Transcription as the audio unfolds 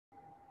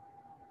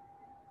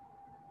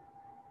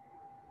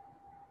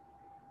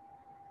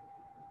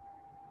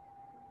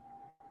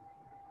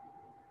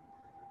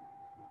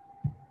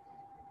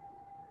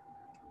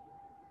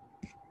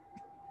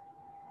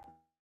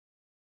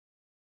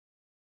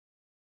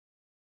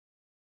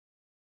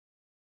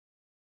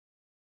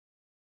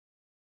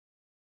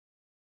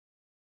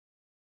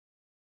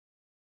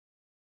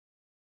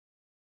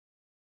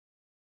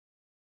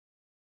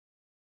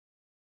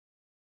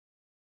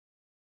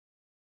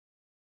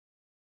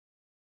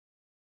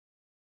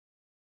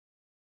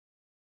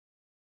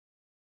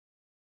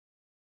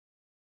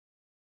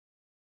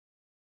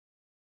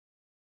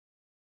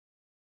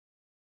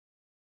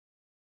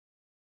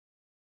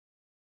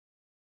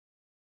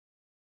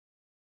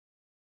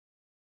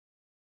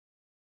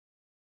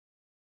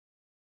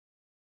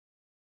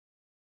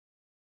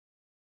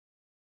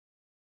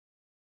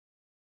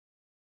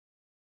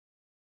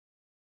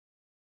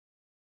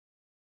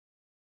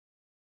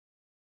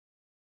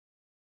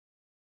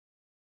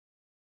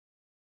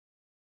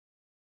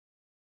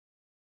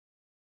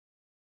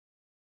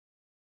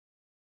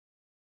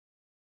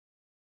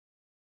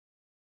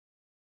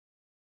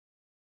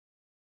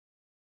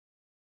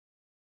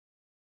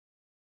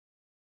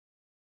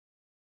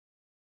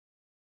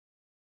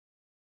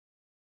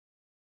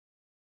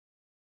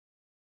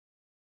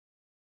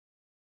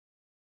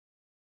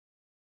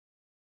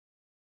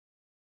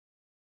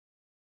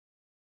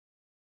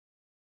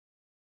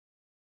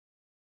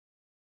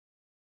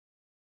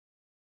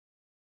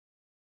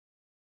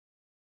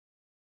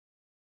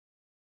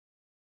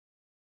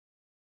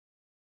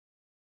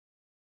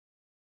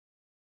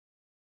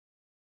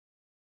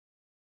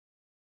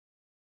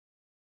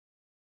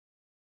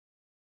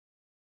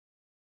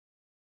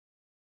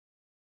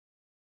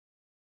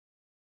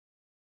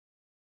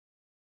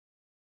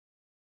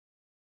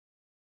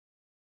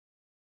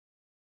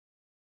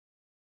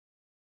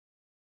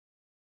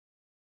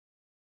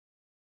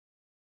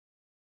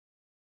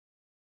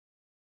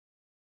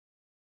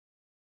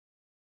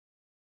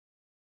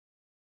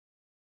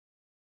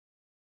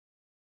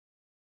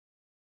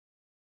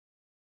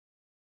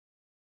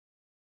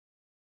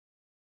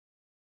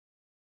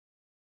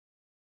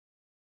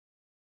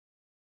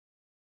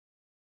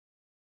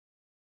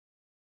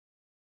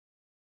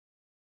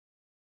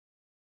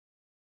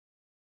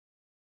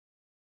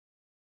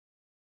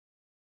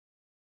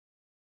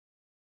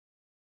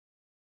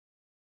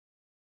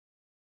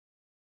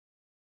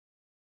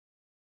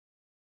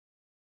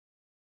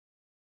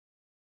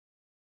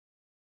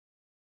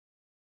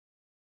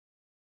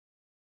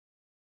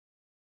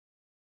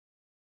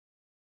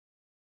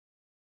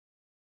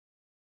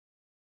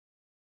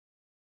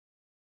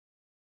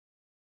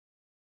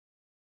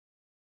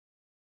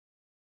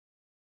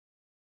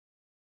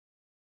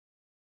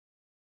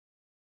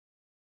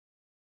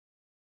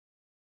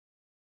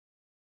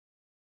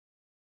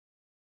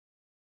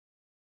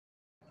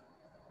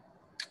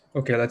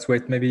Okay, let's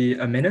wait maybe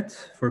a minute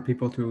for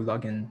people to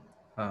log in,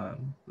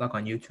 log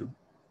on YouTube.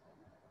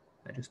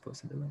 I just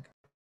posted the link.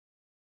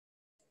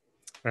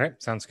 All right,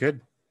 sounds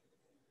good.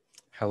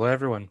 Hello,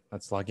 everyone.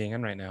 That's logging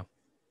in right now.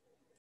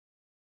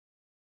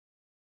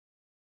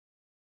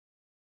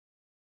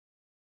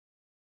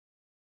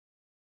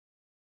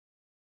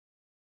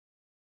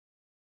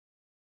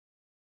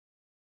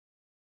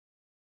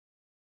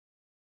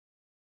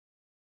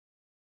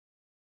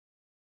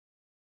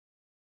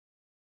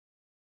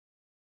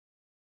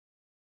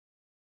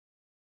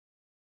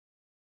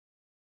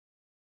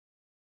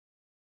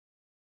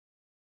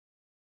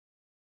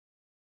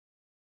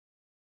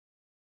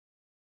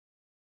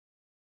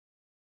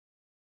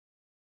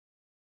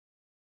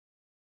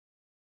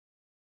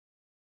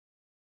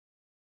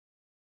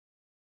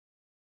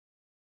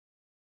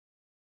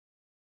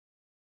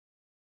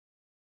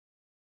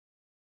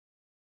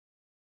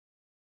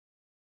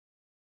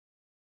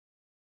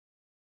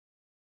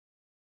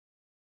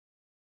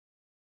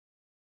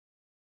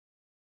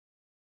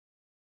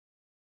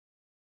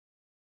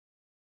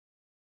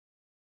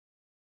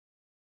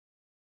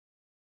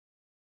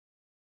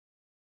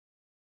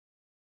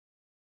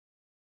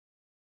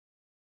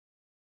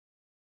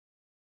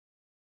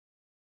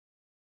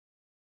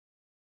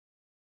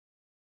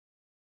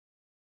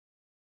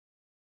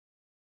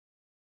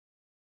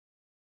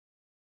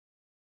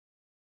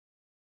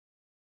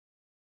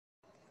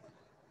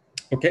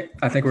 Okay,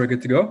 I think we're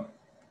good to go.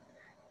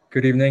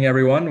 Good evening,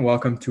 everyone.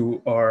 Welcome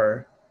to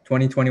our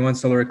 2021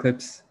 Solar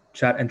Eclipse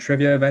chat and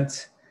trivia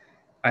event.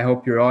 I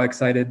hope you're all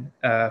excited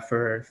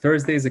for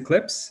Thursday's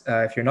eclipse.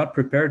 If you're not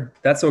prepared,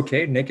 that's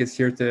okay. Nick is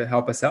here to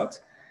help us out.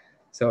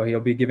 So he'll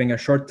be giving a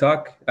short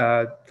talk,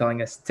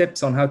 telling us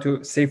tips on how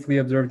to safely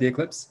observe the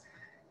eclipse.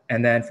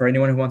 And then for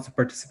anyone who wants to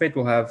participate,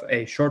 we'll have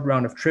a short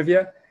round of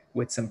trivia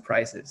with some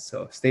prizes.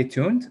 So stay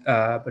tuned.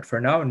 But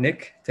for now,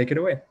 Nick, take it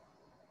away.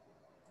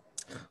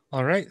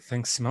 All right,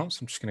 thanks, Simon. So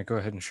I'm just going to go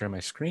ahead and share my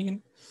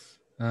screen.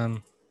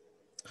 All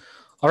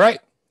right.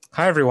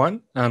 Hi,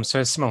 everyone. So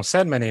as Simon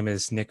said, my name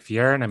is Nick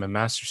Vieira, and I'm a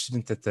master's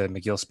student at the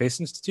McGill Space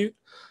Institute.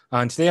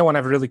 And today I want to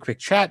have a really quick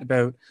chat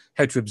about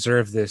how to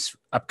observe this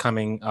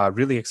upcoming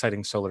really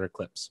exciting solar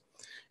eclipse.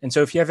 And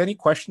so if you have any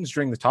questions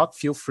during the talk,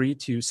 feel free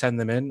to send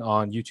them in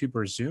on YouTube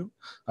or Zoom,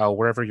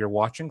 wherever you're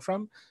watching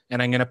from.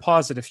 And I'm going to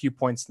pause at a few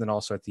points and then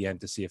also at the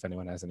end to see if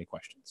anyone has any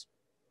questions.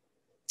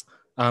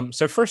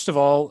 So first of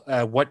all,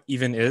 what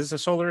even is a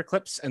solar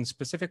eclipse, and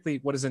specifically,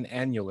 what is an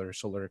annular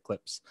solar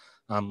eclipse,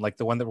 like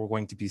the one that we're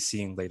going to be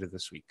seeing later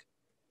this week?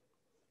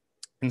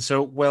 And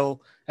so,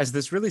 well, as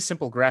this really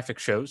simple graphic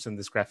shows, and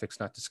this graphic's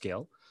not to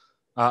scale,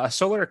 a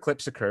solar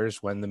eclipse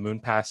occurs when the moon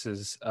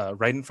passes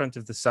right in front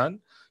of the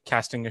sun,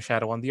 casting a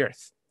shadow on the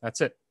Earth.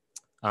 That's it.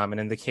 And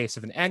in the case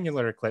of an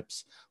annular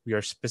eclipse, we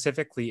are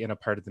specifically in a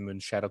part of the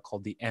moon's shadow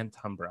called the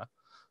antumbra.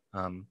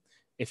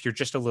 If you're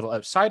just a little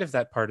outside of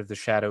that part of the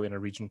shadow in a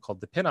region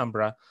called the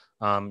penumbra,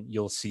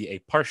 you'll see a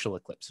partial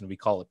eclipse. And we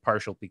call it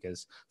partial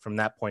because from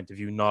that point of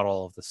view, not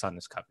all of the sun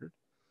is covered.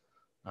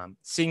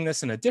 Seeing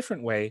this in a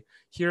different way,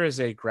 here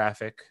is a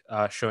graphic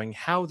showing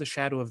how the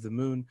shadow of the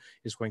moon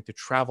is going to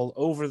travel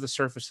over the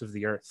surface of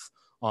the Earth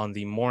on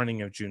the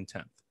morning of June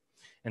 10th.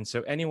 And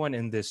so anyone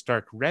in this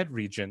dark red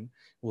region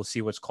will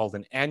see what's called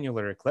an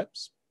annular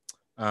eclipse,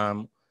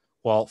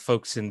 while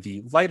folks in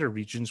the lighter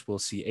regions will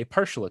see a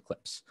partial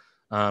eclipse.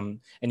 And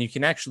you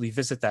can actually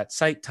visit that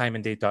site,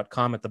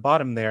 timeanddate.com, at the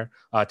bottom there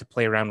to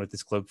play around with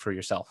this globe for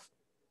yourself.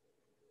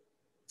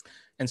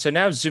 And so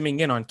now zooming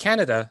in on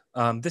Canada,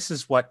 this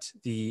is what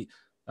the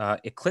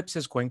eclipse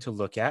is going to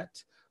look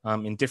at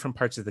in different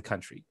parts of the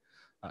country.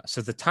 So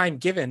the time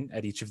given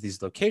at each of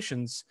these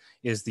locations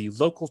is the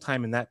local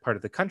time in that part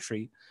of the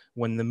country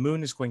when the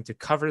moon is going to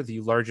cover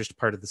the largest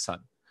part of the sun.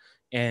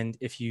 And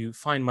if you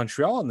find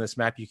Montreal on this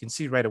map, you can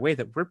see right away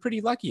that we're pretty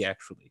lucky,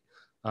 actually.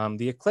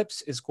 The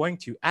eclipse is going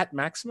to, at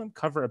maximum,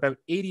 cover about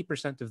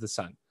 80% of the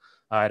sun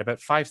at about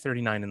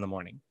 5:39 in the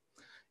morning.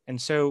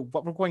 And so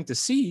what we're going to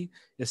see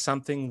is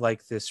something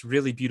like this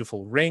really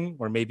beautiful ring,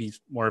 or maybe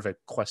more of a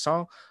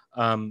croissant,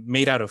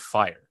 made out of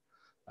fire.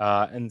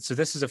 And so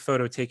this is a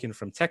photo taken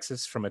from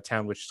Texas, from a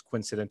town which is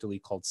coincidentally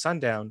called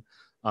Sundown,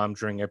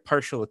 during a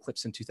partial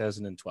eclipse in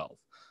 2012.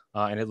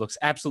 And it looks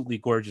absolutely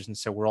gorgeous. And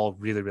so we're all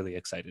really, really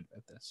excited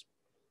about this.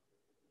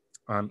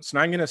 So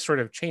now I'm going to sort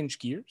of change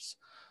gears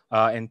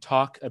and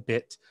talk a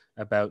bit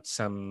about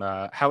some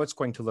how it's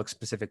going to look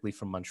specifically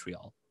from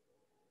Montreal.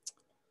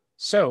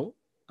 So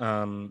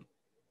in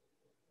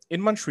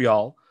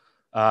Montreal,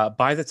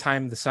 by the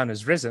time the sun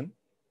has risen,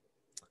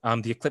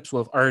 the eclipse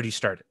will have already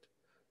started.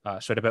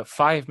 So at about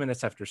 5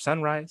 minutes after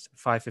sunrise,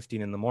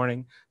 5:15 in the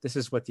morning, this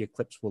is what the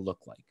eclipse will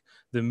look like.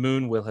 The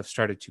moon will have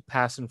started to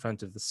pass in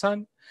front of the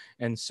sun,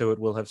 and so it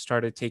will have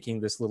started taking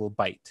this little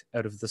bite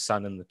out of the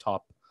sun in the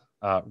top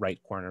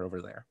right corner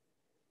over there.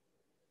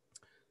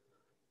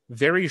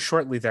 Very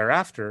shortly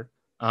thereafter,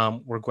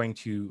 we're going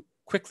to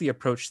quickly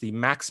approach the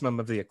maximum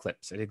of the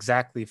eclipse at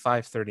exactly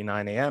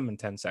 5:39 a.m. in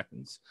 10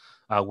 seconds,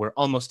 where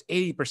almost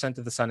 80%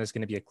 of the sun is going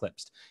to be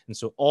eclipsed. And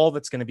so all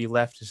that's going to be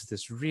left is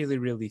this really,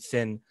 really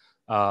thin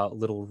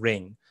little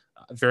ring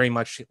very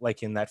much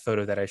like in that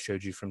photo that I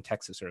showed you from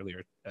Texas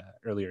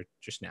earlier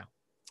just now.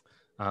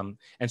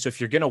 And so if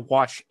you're going to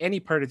watch any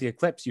part of the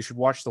eclipse, you should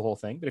watch the whole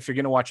thing. But if you're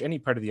going to watch any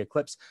part of the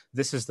eclipse,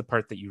 this is the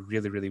part that you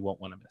really, really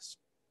won't want to miss.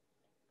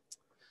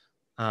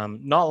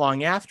 Not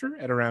long after,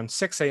 at around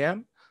 6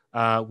 a.m.,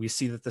 we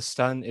see that the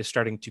sun is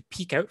starting to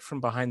peek out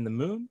from behind the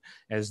moon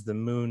as the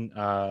moon,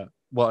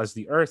 as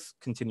the Earth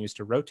continues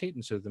to rotate,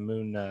 and so the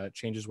moon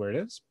changes where it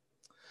is.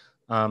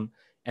 And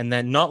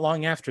then not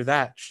long after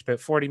that, just about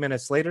 40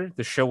 minutes later,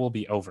 the show will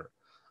be over.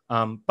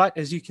 But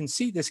as you can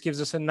see, this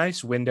gives us a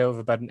nice window of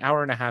about an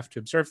hour and a half to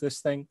observe this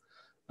thing.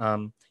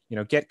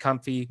 Get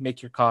comfy,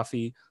 make your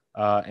coffee,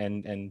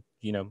 and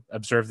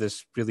observe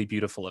this really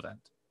beautiful event.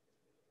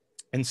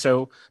 And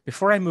so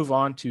before I move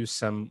on to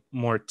some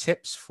more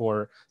tips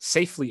for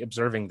safely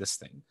observing this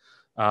thing,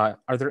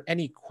 are there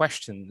any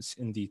questions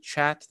in the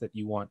chat that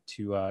you want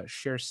to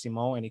share,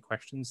 Simon? Any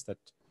questions that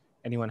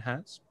anyone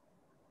has?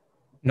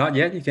 Not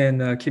yet. You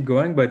can keep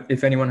going, but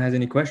if anyone has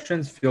any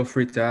questions, feel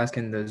free to ask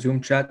in the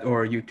Zoom chat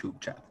or YouTube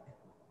chat.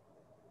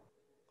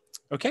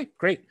 Okay,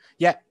 great.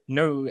 Yeah,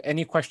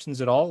 any questions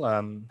at all?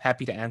 I'm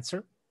happy to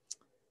answer.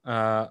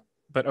 But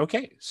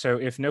okay, so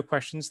if no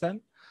questions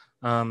then,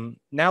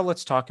 now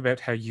let's talk about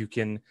how you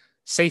can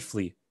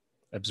safely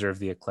observe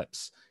the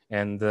eclipse.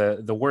 And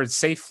the word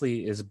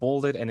safely is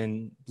bolded and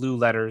in blue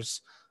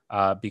letters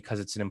because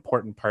it's an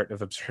important part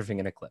of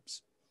observing an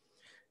eclipse.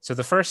 So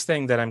the first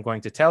thing that I'm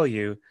going to tell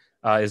you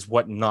is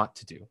what not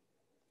to do,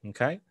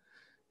 okay?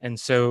 And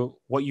so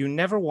what you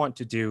never want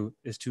to do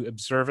is to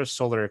observe a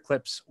solar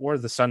eclipse or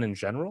the sun in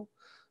general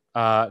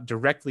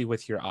directly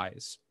with your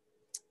eyes.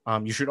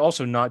 You should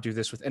also not do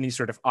this with any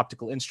sort of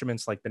optical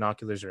instruments like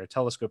binoculars or a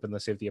telescope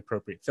unless you have the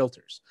appropriate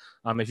filters.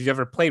 If you've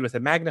ever played with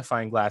a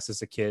magnifying glass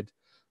as a kid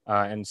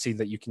and seen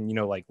that you can,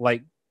 like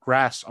light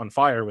grass on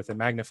fire with a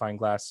magnifying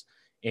glass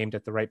aimed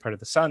at the right part of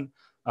the sun,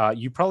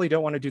 you probably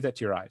don't want to do that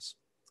to your eyes.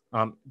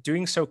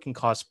 Doing so can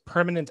cause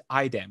permanent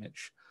eye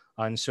damage.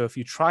 And so if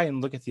you try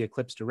and look at the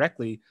eclipse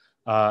directly,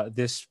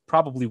 this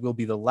probably will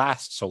be the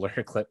last solar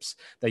eclipse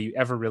that you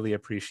ever really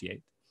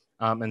appreciate.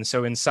 And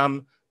so in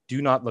sum,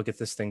 do not look at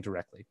this thing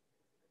directly.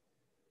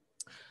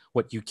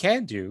 What you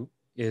can do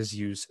is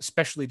use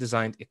specially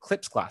designed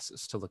eclipse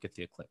glasses to look at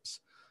the eclipse.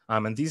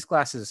 And these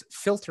glasses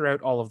filter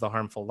out all of the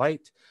harmful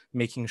light,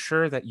 making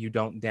sure that you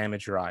don't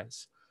damage your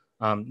eyes.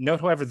 Note,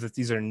 however, that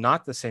these are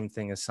not the same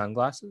thing as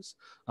sunglasses,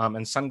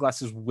 and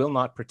sunglasses will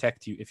not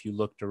protect you if you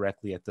look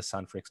directly at the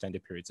sun for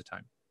extended periods of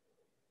time.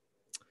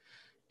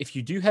 If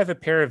you do have a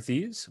pair of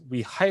these,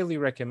 we highly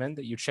recommend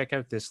that you check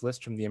out this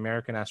list from the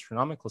American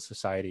Astronomical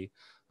Society,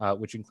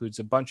 which includes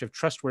a bunch of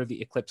trustworthy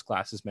eclipse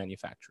glasses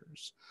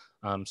manufacturers.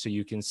 So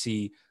you can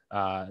see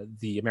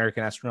the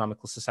American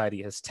Astronomical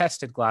Society has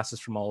tested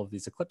glasses from all of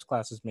these eclipse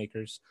glasses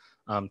makers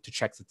to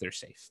check that they're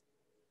safe.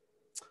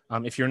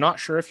 If you're not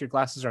sure if your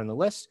glasses are on the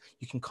list,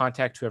 you can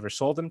contact whoever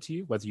sold them to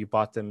you, whether you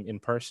bought them in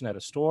person at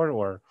a store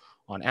or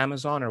on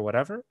Amazon or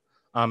whatever,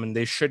 and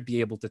they should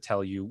be able to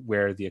tell you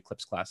where the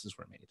eclipse glasses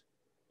were made.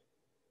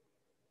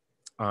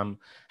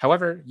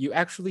 However, you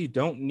actually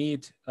don't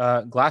need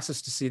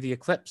glasses to see the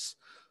eclipse.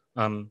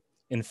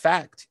 In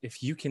fact,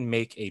 if you can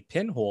make a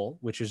pinhole,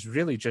 which is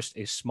really just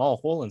a small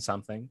hole in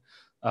something,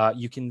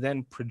 you can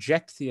then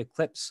project the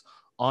eclipse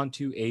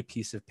onto a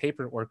piece of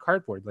paper or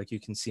cardboard, like you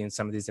can see in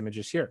some of these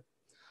images here.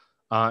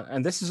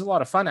 And this is a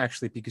lot of fun,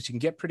 actually, because you can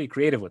get pretty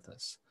creative with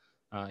this.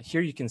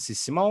 Here you can see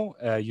Simon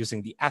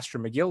using the Astra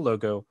McGill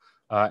logo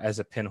as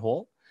a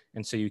pinhole.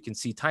 And so you can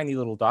see tiny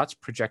little dots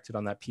projected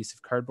on that piece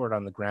of cardboard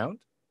on the ground.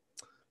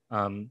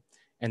 And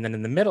then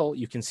in the middle,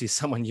 you can see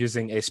someone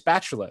using a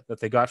spatula that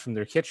they got from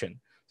their kitchen.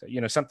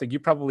 So, something you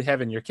probably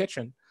have in your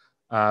kitchen,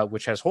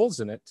 which has holes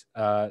in it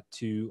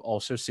to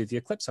also see the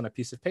eclipse on a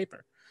piece of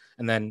paper.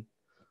 And then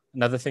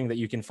another thing that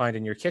you can find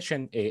in your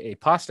kitchen, a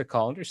pasta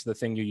colander, so the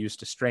thing you use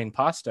to strain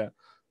pasta,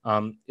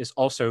 is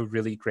also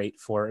really great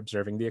for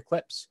observing the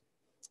eclipse.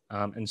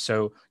 And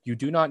so you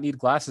do not need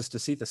glasses to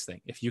see this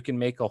thing. If you can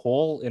make a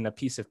hole in a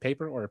piece of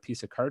paper or a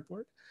piece of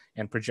cardboard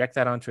and project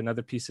that onto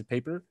another piece of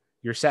paper,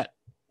 you're set.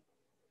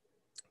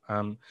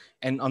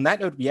 And on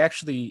that note, we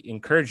actually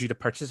encourage you to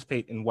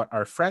participate in what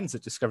our friends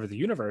at Discover the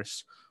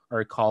Universe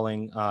are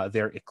calling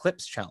their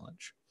Eclipse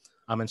Challenge.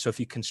 And so if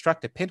you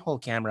construct a pinhole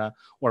camera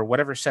or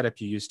whatever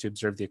setup you use to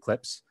observe the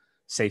eclipse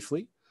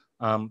safely,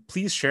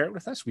 please share it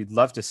with us. We'd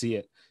love to see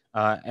it.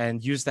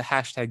 And use the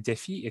hashtag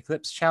Défi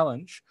Eclipse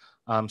Challenge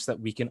so that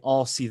we can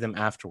all see them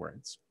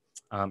afterwards.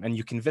 And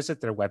you can visit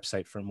their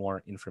website for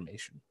more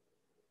information.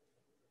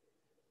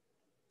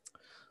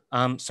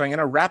 So I'm going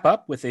to wrap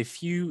up with a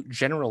few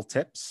general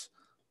tips.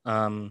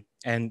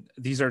 And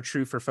these are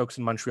true for folks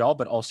in Montreal,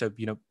 but also,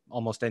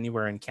 almost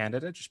anywhere in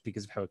Canada, just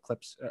because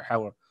of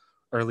how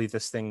early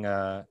this thing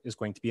is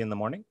going to be in the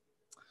morning.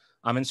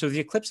 And so the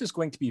eclipse is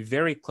going to be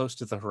very close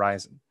to the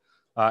horizon.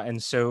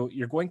 And so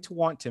you're going to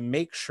want to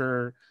make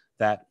sure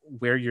that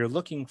where you're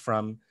looking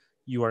from,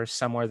 you are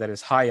somewhere that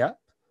is high up,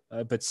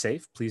 but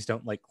safe. Please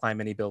don't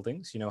climb any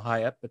buildings,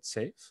 high up, but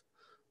safe.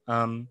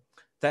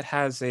 that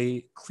has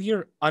a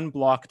clear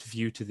unblocked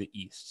view to the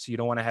east. So you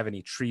don't want to have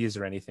any trees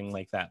or anything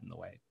like that in the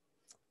way.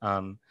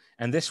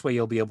 And this way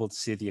you'll be able to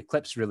see the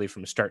eclipse really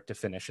from start to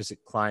finish as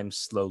it climbs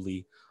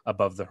slowly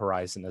above the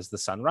horizon as the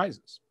sun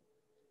rises.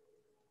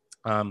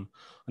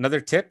 Another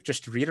tip,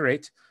 just to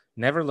reiterate,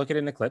 never look at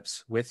an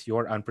eclipse with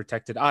your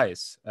unprotected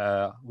eyes.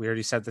 We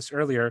already said this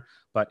earlier,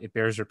 but it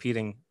bears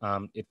repeating.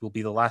 It will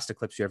be the last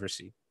eclipse you ever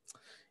see.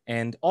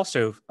 And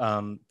also,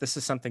 this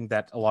is something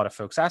that a lot of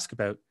folks ask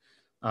about,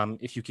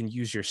 if you can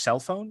use your cell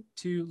phone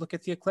to look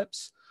at the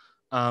eclipse.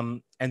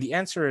 And the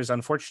answer is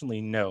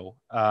unfortunately no.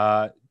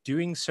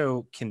 Doing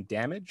so can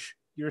damage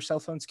your cell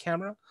phone's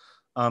camera,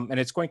 and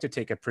it's going to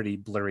take a pretty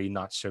blurry,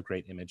 not so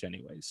great image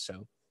anyways.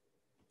 So,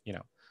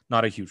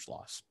 not a huge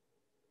loss.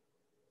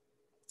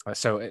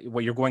 So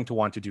what you're going to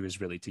want to do is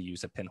really to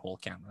use a pinhole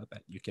camera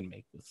that you can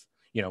make with,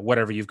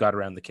 whatever you've got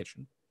around the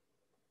kitchen.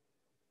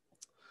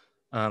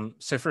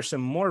 So for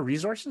some more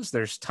resources,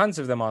 there's tons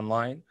of them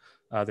online.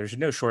 There's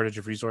no shortage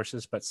of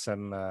resources, but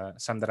some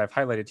that I've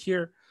highlighted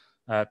here.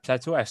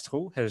 Plateau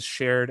Astro has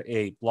shared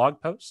a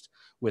blog post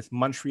with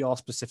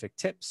Montreal-specific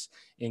tips,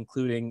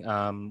 including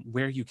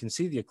where you can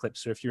see the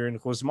eclipse. So if you're in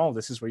Rosemont,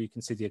 this is where you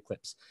can see the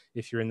eclipse.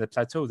 If you're in the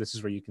Plateau, this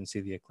is where you can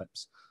see the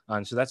eclipse.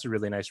 So that's a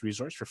really nice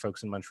resource for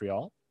folks in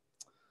Montreal.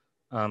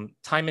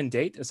 Time and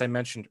Date, as I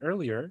mentioned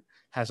earlier,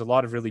 has a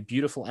lot of really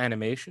beautiful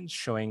animations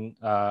showing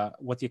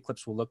what the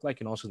eclipse will look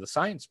like and also the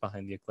science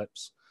behind the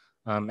eclipse.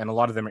 And a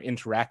lot of them are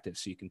interactive,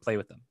 so you can play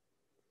with them.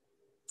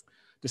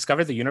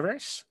 Discover the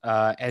Universe,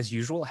 as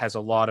usual, has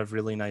a lot of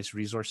really nice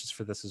resources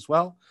for this as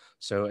well.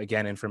 So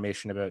again,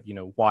 information about,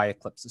 why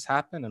eclipses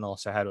happen and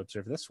also how to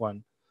observe this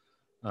one.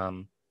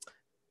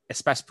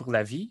 Espace pour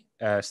la Vie,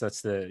 so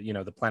that's the,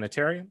 the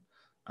planetarium,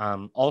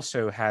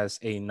 also has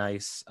a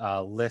nice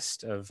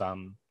list of,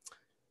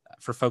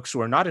 for folks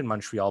who are not in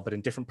Montreal, but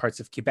in different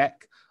parts of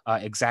Quebec,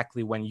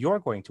 exactly when you're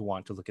going to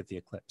want to look at the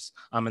eclipse.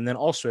 And then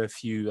also a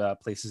few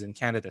places in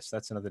Canada. So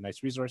that's another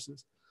nice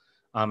resources.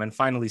 And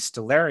finally,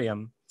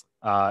 Stellarium,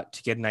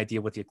 to get an idea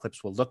what the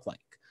eclipse will look like.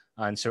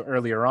 And so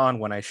earlier on,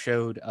 when I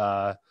showed,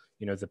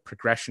 the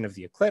progression of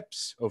the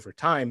eclipse over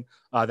time,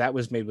 that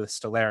was made with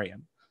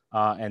Stellarium.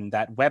 And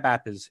that web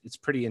app it's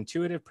pretty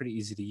intuitive, pretty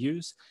easy to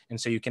use. And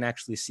so you can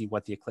actually see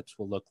what the eclipse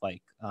will look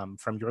like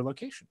from your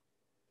location.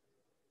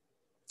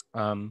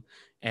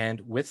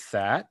 And with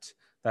that,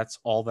 that's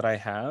all that I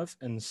have.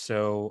 And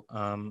so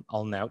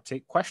I'll now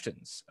take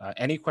questions.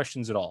 Any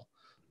questions at all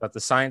about the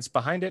science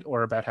behind it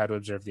or about how to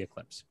observe the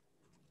eclipse?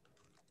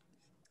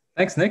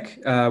 Thanks, Nick.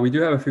 We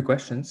do have a few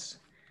questions.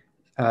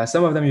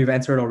 Some of them you've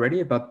answered already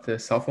about the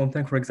cell phone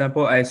thing, for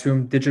example. I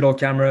assume digital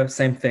camera,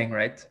 same thing,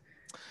 right?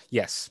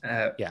 Yes.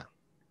 Yeah.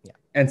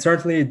 And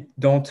certainly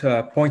don't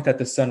point at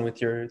the sun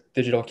with your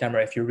digital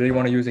camera. If you really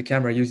want to use a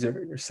camera, use your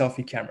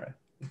selfie camera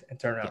and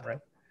turn around, right?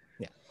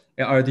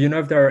 Yeah. Do you know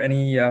if there are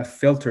any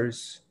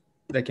filters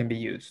that can be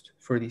used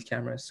for these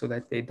cameras so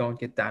that they don't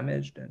get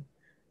damaged? And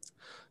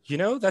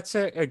that's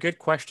a good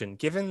question.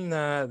 Given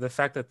the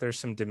fact that there's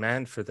some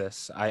demand for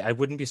this, I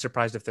wouldn't be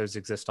surprised if those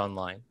exist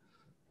online.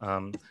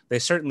 They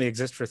certainly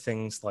exist for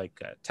things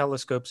like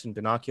telescopes and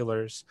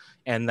binoculars.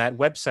 And that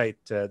website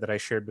that I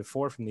shared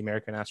before from the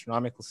American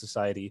Astronomical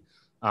Society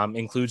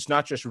includes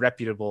not just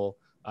reputable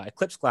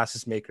eclipse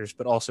glasses makers,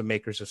 but also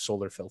makers of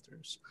solar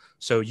filters.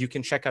 So you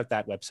can check out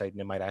that website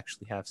and it might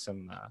actually have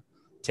some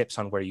tips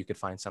on where you could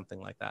find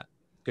something like that.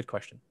 Good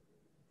question.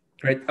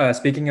 Great.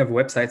 Speaking of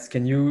websites,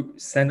 can you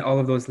send all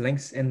of those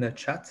links in the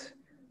chat,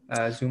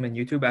 Zoom and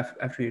YouTube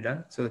after you're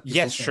done? So that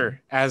yes,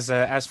 sure. As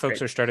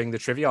folks are starting the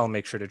trivia, I'll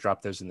make sure to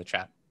drop those in the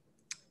chat.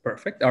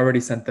 Perfect. I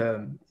already sent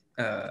the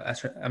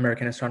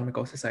American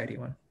Astronomical Society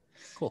one.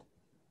 Cool.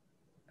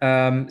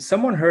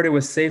 Someone heard it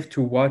was safe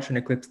to watch an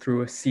eclipse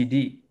through a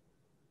CD.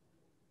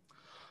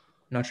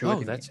 Not sure.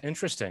 Oh, that's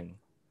interesting.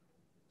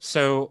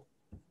 So,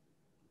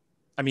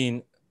 I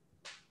mean,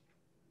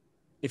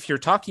 if you're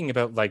talking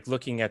about like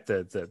looking at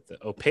the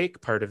opaque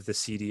part of the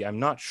CD, I'm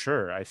not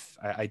sure.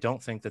 I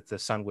don't think that the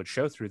sun would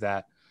show through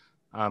that.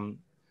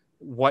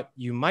 What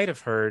you might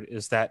have heard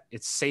is that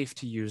it's safe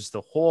to use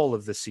the whole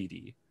of the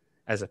CD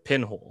as a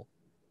pinhole.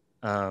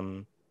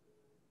 And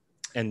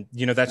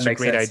that's a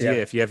great idea.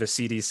 If you have a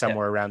CD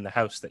somewhere around the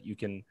house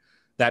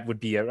that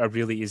would be a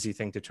really easy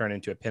thing to turn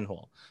into a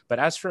pinhole. But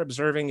as for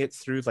observing it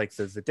through like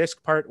the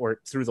disc part or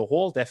through the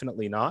hole,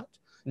 definitely not.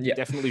 You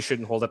definitely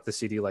shouldn't hold up the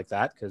CD like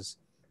that because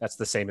that's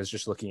the same as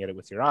just looking at it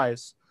with your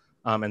eyes.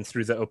 And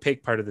through the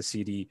opaque part of the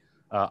CD,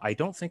 I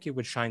don't think it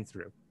would shine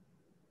through.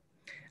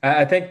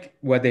 I think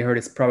what they heard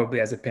is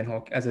probably as a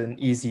pinhole, as an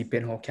easy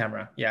pinhole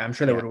camera. Yeah, I'm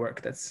sure that would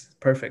work. That's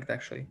perfect,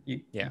 actually.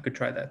 You could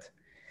try that.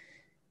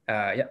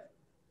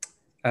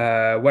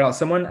 What else?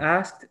 Someone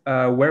asked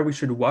where we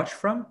should watch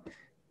from.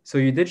 So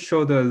you did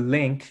show the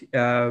link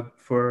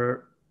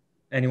for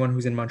anyone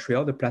who's in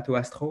Montreal, the Plateau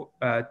Astro.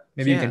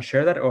 Maybe you can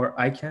share that, or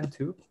I can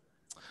too.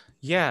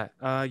 Yeah,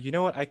 you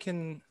know what? I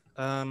can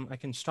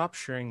stop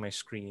sharing my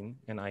screen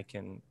and I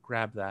can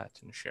grab that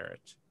and share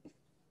it.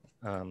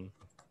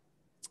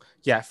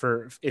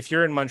 If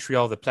you're in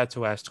Montreal, the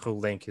Plateau Astro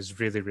link is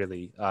really,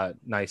 really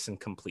nice and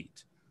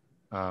complete.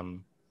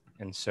 And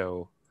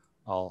so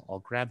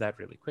I'll grab that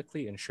really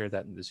quickly and share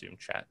that in the Zoom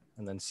chat.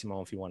 And then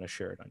Simon, if you want to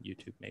share it on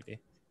YouTube, maybe.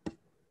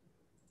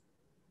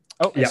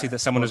 Oh, I see that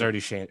someone has already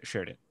shared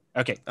it.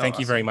 Okay, thank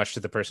you very much to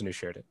the person who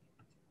shared it.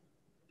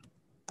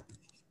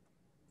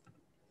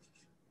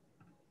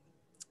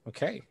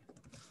 Okay,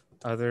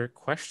 other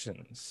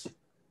questions?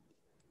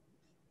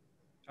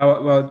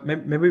 Oh, well,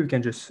 maybe we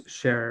can just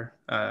share.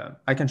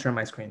 I can share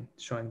my screen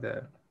showing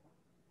the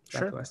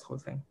Plateau Astro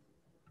thing.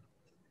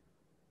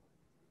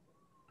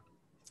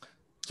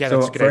 Yeah, so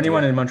that's a good for idea.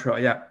 anyone in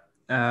Montreal,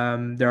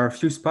 there are a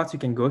few spots you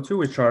can go to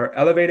which are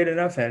elevated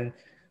enough, and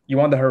you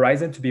want the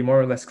horizon to be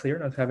more or less clear,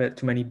 not to have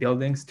too many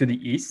buildings to the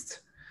east.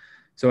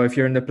 So if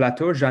you're in the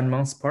Plateau, Jeanne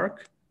Mance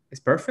Park is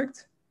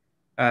perfect.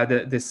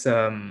 This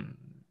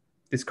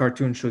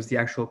cartoon shows the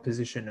actual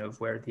position of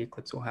where the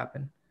eclipse will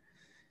happen.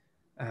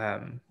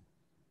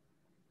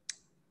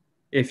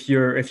 If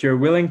you're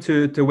willing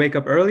to wake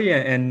up early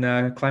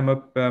and climb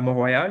up Mont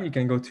Royal, you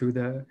can go to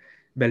the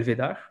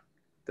Belvédère.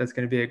 That's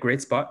going to be a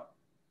great spot.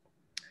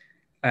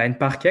 In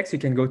Parc-Ex, you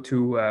can go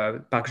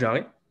to Parc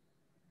Jarret.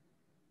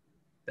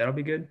 That'll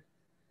be good.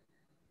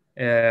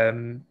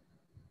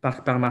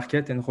 Parc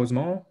Marquette in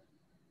Rosemont.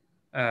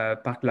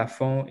 Parc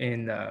Lafont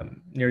in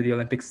near the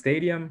Olympic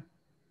Stadium.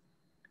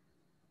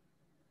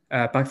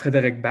 Parc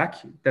Frédéric Bac,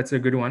 that's a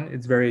good one.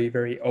 It's very,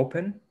 very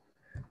open.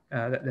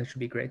 That should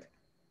be great.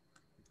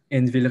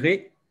 In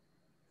Villeray,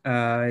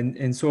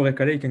 in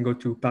Sault-Récollet, you can go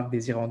to Parc des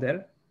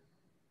Hirondelles.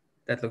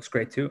 That looks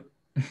great too.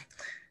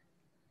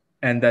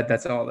 And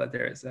that's all that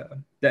there is.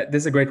 This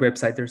is a great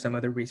website. There's some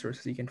other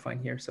resources you can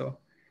find here. So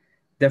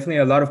definitely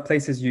a lot of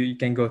places you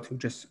can go to.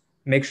 Just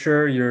make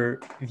sure your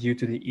view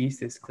to the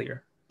east is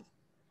clear.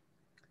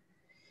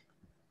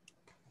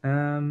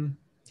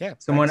 Yeah.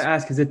 Someone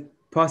asked, is it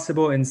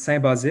possible in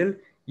Saint-Basile?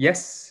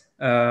 Yes.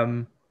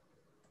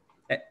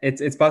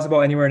 It's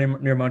possible anywhere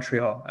near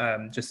Montreal.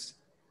 Just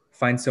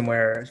find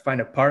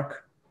a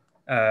park,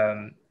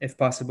 if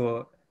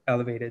possible,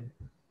 elevated.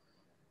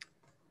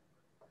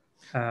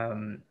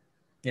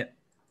 Yeah.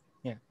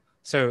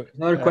 So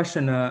another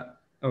question.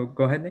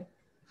 Go ahead, Nick.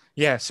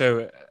 Yeah.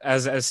 So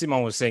as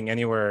Simon was saying,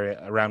 anywhere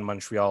around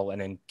Montreal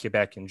and in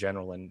Quebec in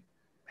general, and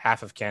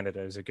half of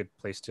Canada is a good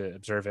place to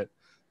observe it.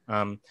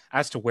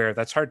 As to where,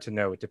 that's hard to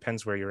know. It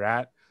depends where you're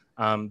at.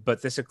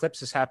 But this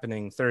eclipse is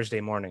happening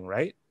Thursday morning,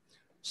 right?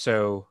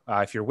 So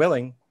if you're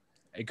willing,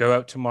 go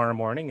out tomorrow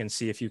morning and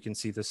see if you can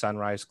see the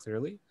sunrise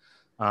clearly.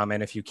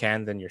 And if you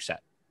can, then you're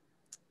set.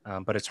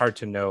 But it's hard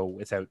to know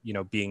without,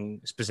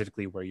 being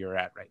specifically where you're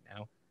at right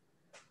now.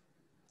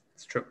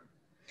 It's true.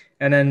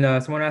 And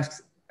then someone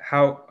asks,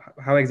 how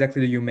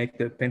exactly do you make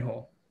the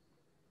pinhole?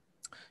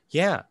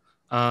 Yeah.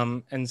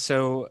 And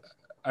so,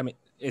 I mean,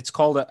 it's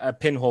called a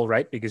pinhole,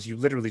 right? Because you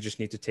literally just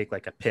need to take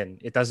like a pin.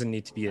 It doesn't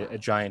need to be a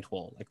giant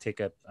hole. Like take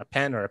a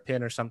pen or a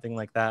pin or something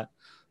like that.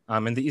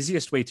 And the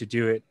easiest way to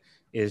do it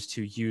is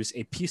to use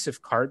a piece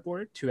of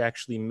cardboard to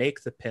actually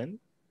make the pin.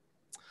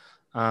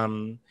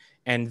 And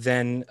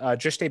then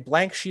just a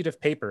blank sheet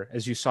of paper,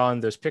 as you saw in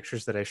those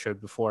pictures that I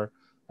showed before.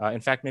 In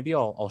fact, maybe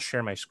I'll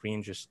share my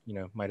screen, just,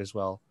 might as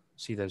well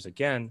see those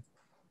again.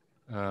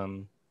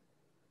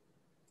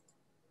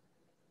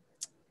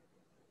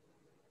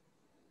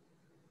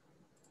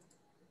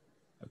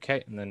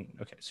 Okay, and then,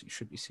 so you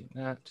should be seeing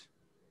that.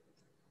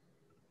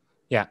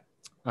 Yeah.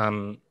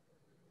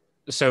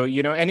 So,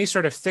 any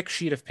sort of thick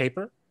sheet of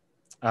paper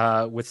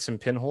with some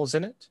pinholes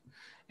in it,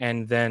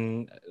 and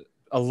then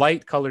a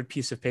light colored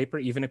piece of paper,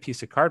 even a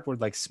piece of cardboard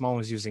like Simon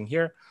is using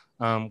here,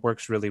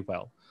 works really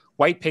well.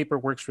 White paper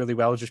works really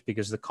well just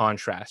because the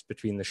contrast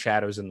between the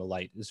shadows and the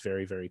light is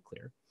very, very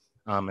clear.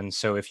 And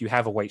so if you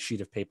have a white sheet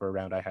of paper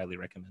around, I highly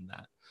recommend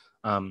that.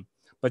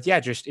 But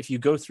yeah, just if you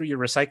go through your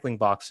recycling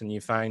box and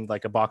you find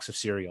like a box of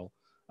cereal,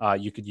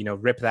 you could,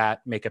 rip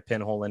that, make a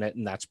pinhole in it,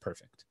 and that's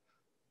perfect.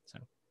 So.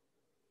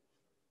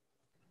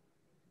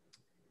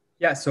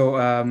 Yeah,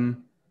 so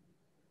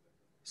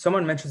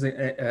someone mentions it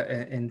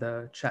in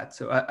the chat.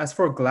 So as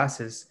for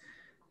glasses,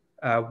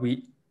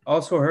 we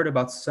also heard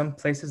about some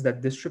places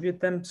that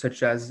distribute them,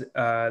 such as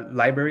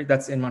library,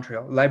 that's in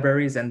Montreal,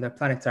 libraries and the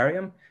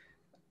planetarium.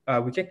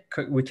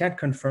 We can't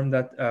confirm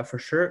that for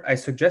sure. I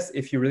suggest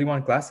if you really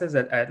want glasses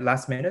at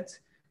last minute,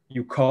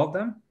 you call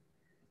them,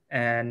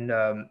 and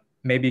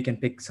maybe you can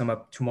pick some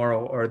up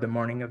tomorrow or the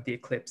morning of the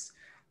eclipse.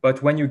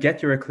 But when you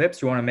get your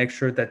eclipse, you want to make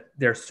sure that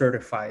they're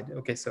certified.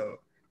 Okay, so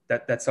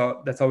that's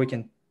all we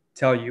can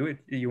tell you.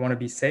 You want to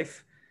be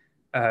safe.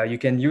 You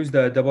can use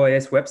the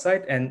AAS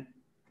website, and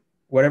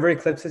whatever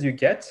eclipses you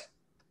get,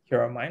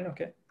 here are mine,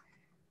 okay?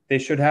 They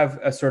should have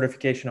a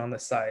certification on the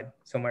side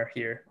somewhere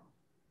here.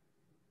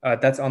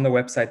 That's on the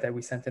website that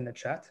we sent in the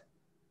chat,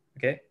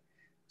 okay?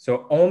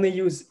 So only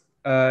use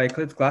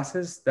Eclipse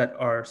glasses that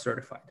are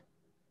certified.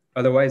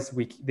 Otherwise,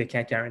 they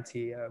can't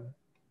guarantee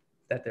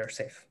that they're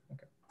safe.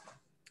 Okay.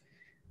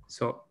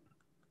 So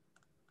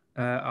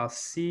I'll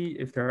see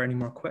if there are any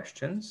more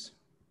questions.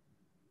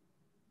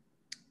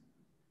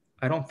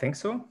 I don't think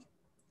so.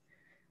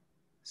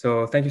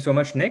 So thank you so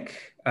much,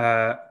 Nick.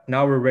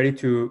 Now we're ready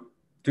to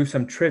do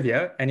some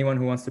trivia, anyone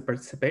who wants to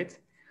participate.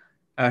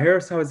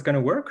 Here's how it's going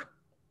to work.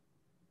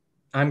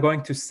 I'm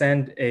going to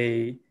send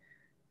a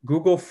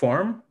Google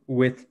form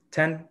with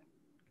 10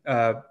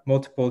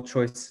 multiple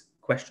choice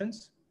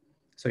questions.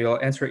 So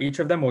you'll answer each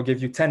of them. We'll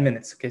give you 10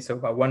 minutes. Okay, so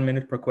about 1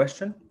 minute per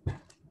question.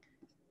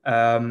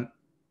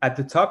 At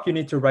the top, you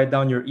need to write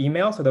down your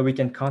email so that we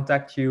can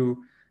contact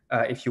you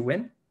if you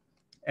win.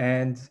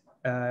 And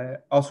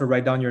also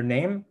write down your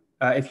name.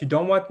 If you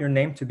don't want your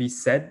name to be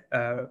said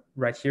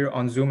right here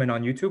on Zoom and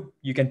on YouTube,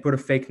 you can put a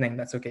fake name.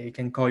 That's okay. You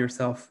can call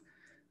yourself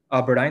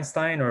Albert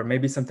Einstein or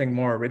maybe something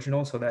more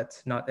original so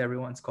that not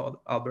everyone's called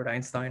Albert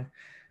Einstein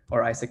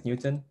or Isaac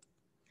Newton.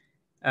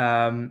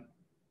 Is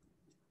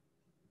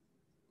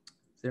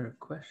there a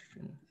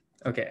question?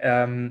 Okay.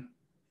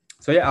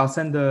 So yeah, I'll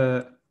send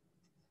the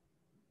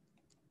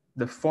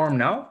form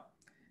now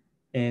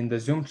in the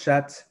Zoom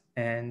chat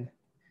and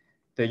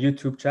the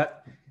YouTube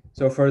chat.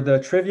 So for the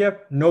trivia,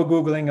 no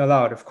Googling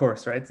allowed, of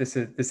course, right? This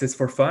is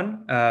for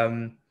fun.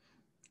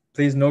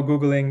 Please no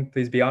Googling,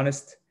 please be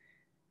honest.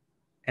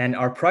 And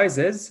our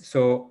prizes,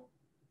 so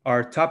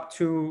our top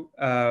two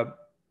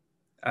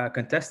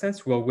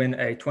contestants will win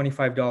a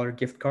 $25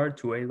 gift card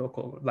to a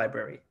local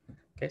library.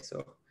 Okay,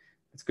 so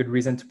it's a good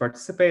reason to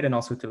participate and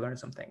also to learn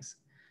some things.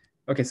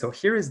 Okay, so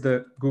here is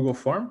the Google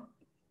form.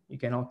 You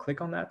can all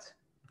click on that.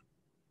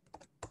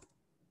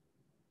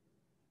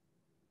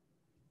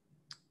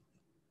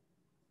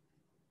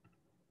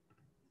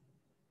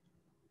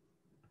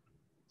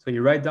 So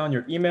you write down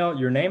your email,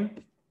 your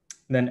name,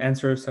 then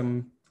answer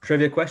some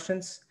trivia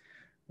questions.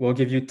 We'll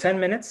give you 10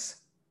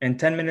 minutes. In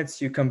 10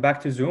 minutes, you come back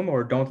to Zoom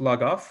or don't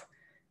log off.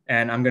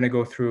 And I'm going to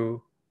go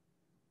through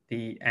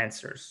the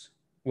answers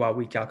while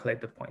we calculate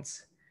the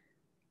points.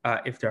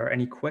 If there are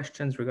any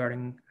questions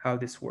regarding how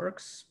this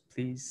works,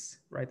 please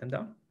write them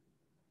down.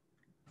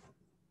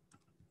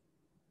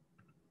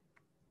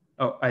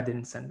 Oh, I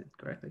didn't send it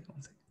correctly.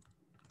 One second.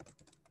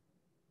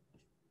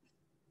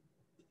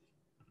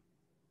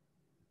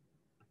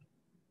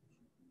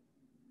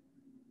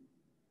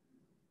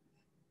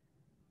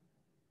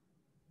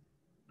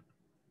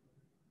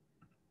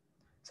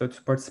 So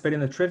to participate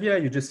in the trivia,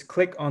 you just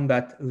click on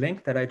that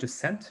link that I just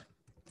sent.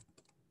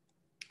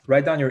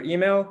 Write down your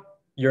email,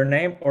 your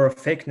name, or a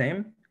fake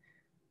name.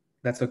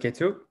 That's okay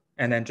too.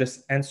 And then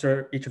just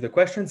answer each of the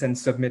questions and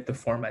submit the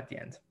form at the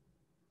end.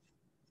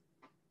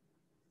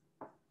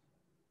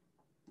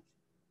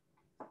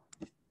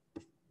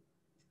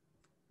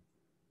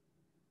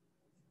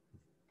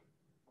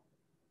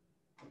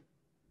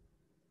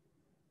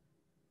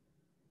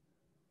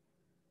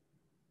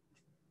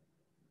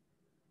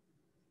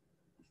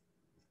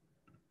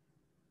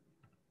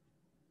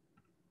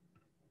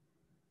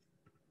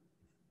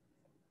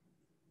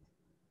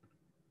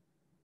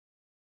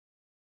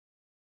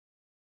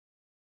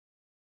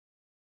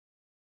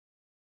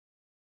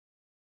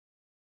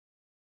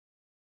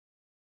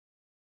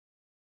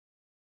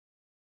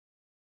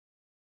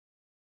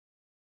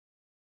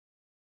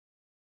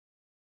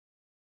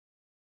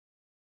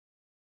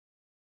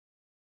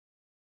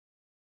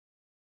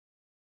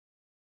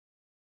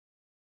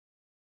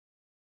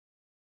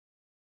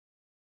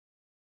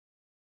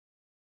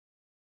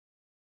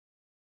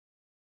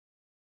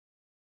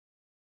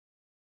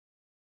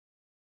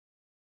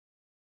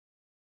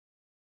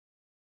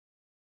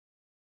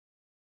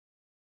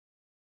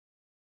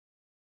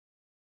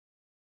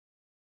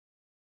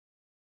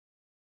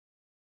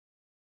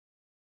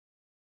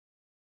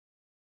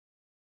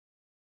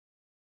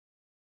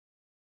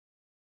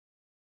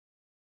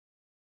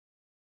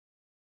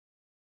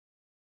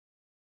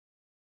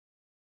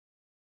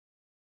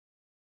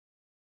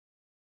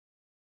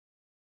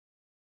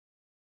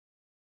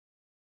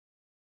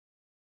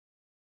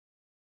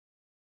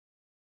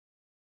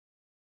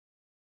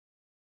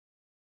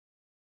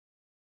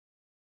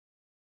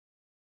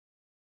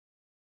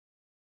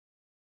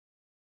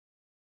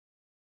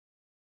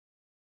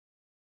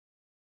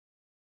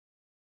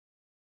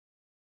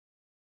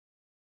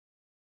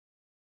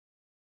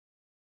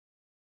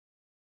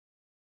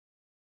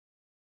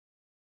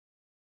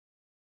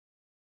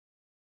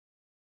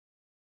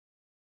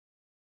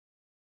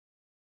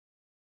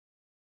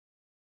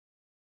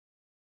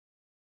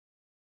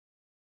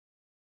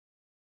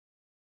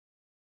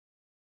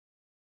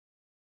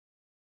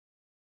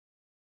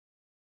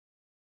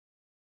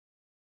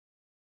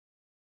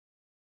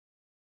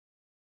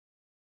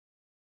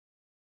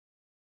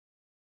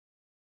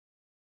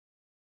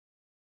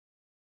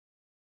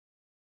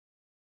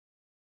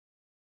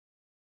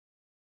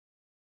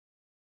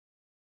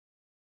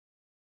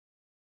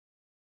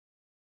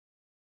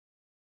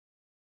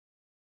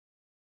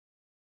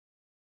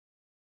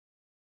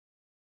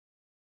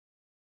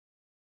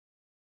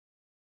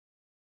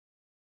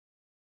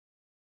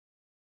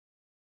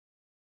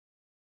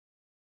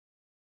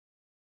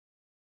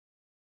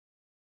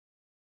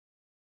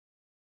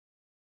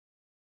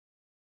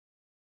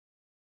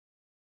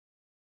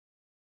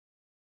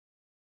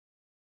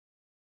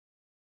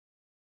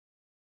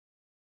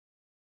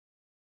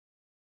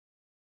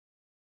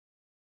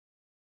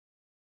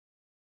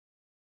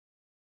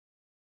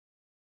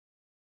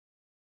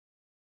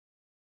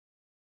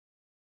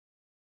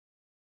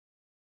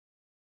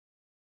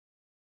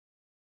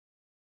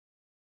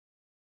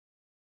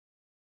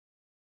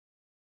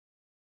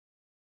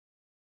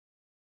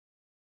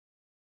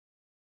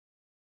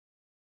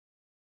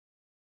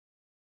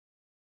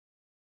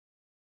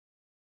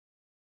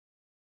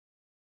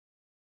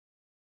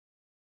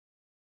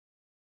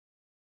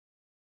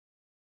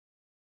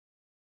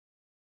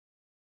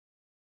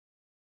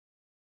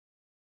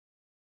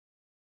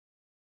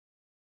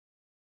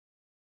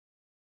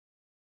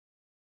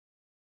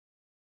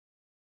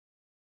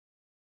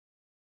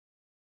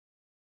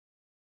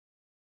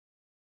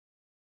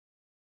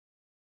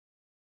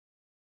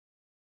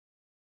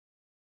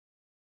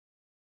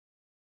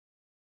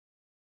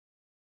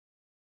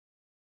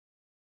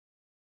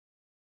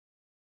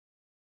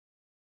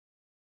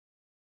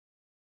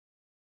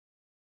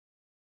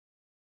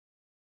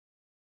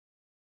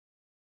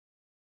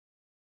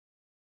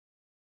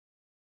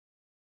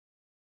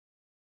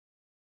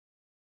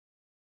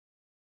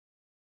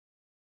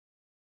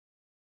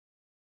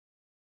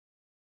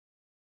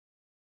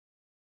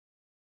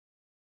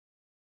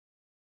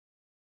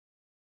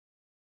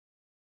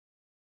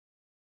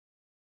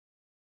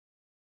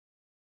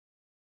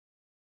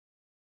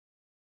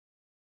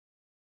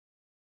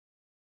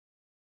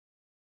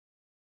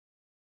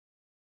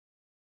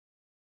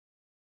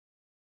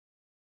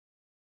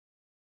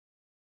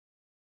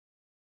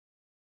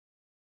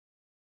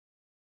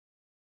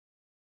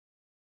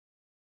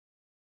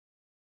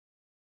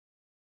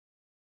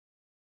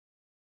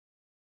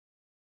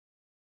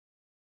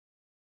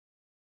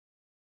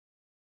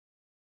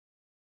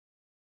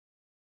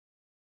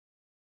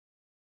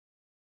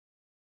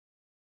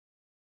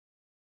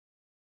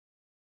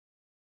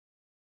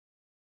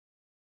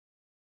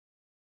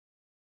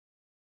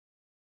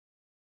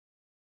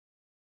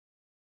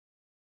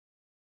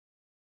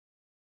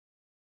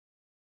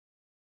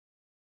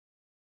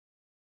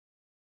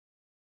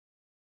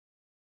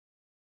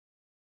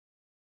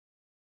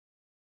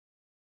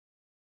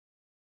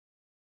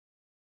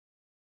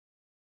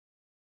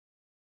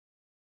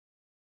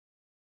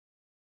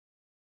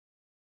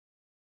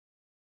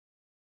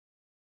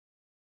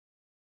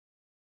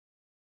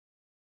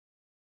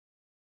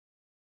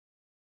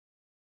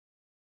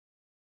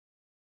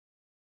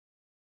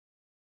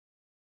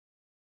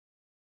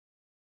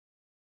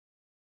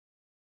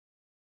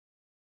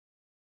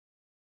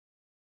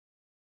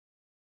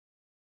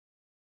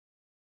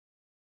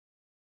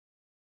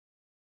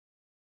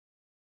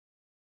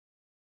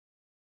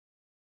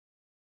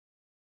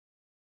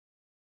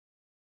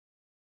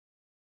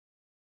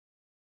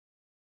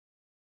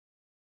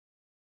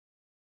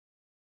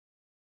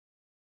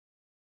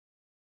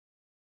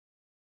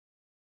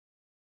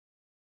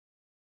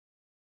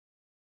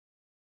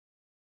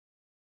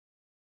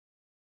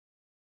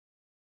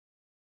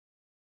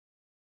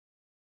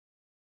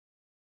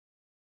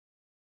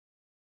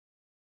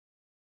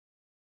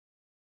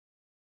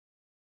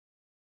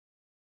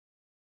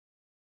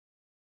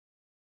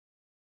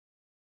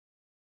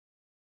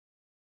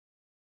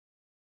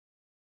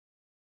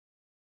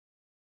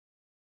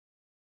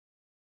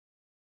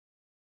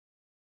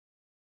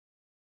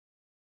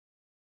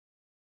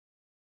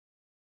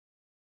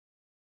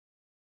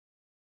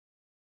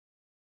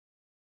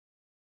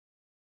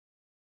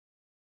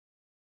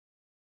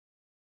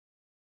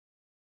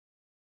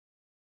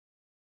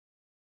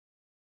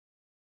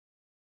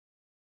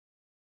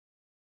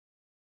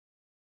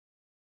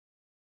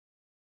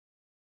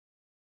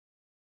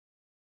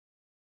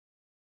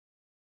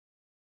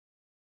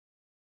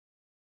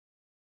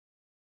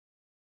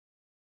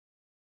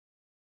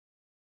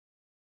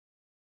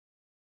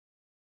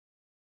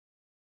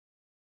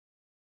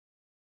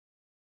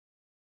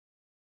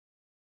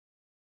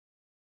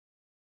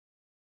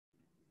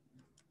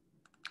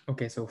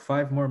 Okay, so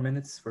 5 more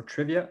minutes for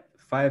trivia.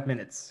 5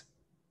 minutes.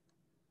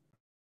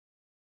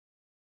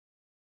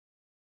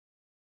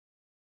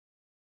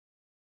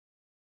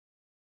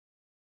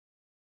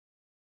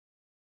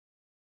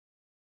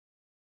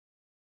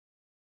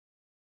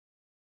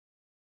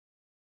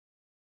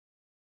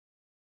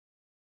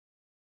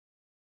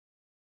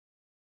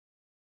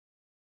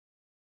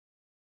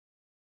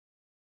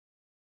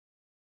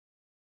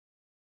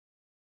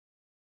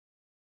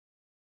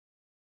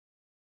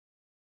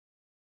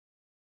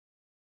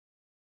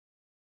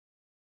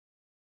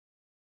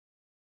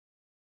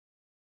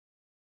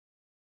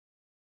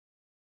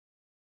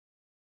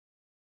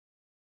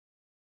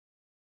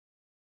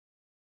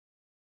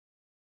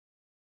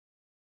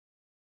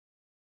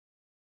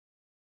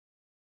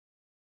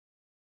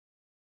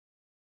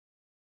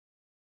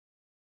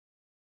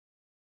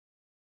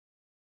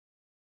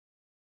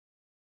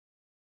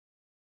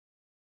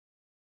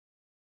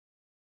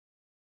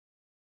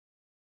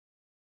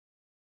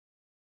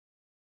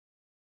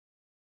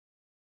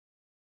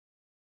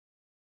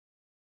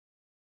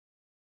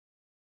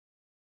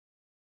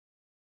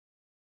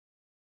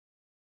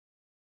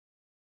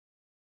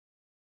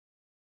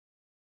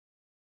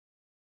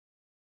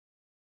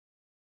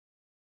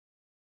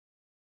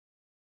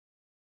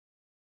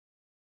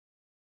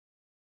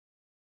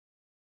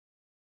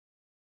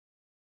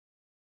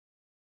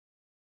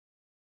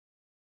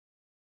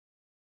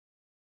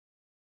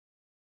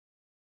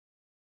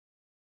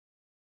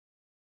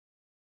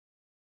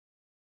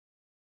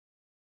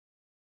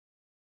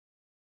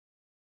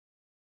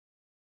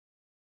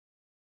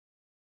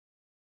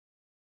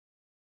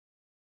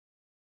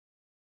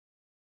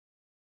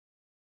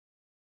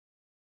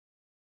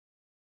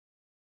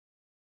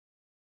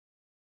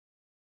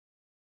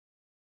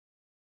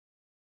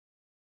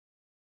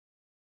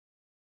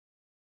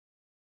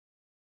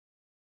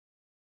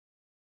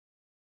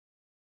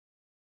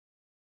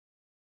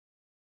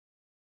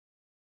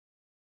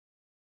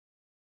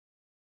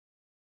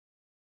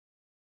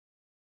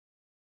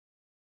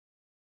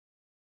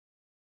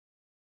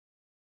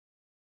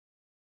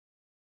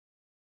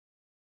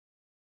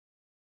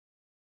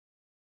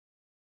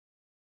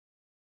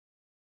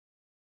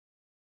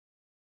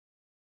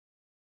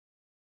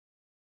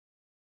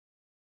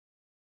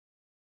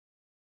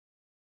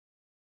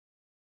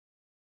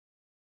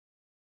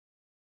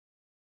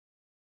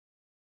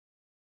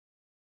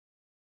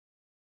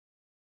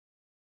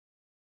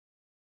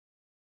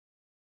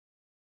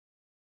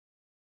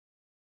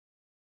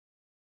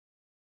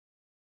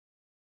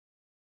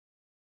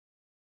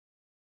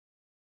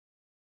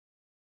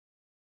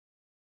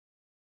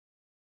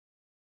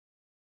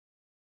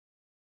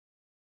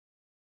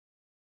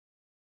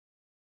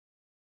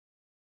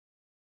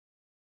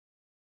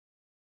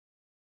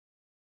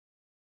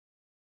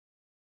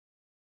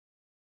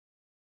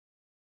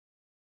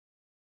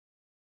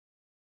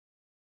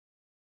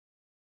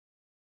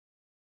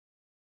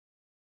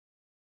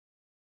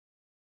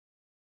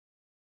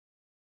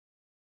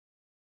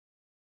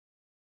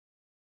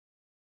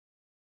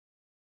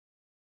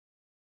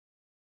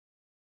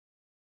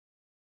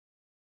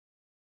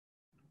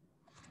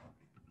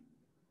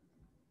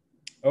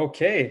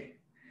 Okay,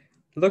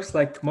 looks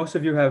like most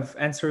of you have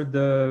answered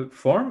the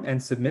form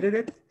and submitted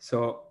it.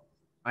 So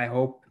I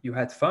hope you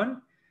had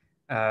fun.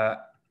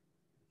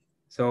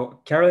 So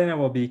Carolina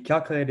will be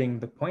calculating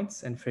the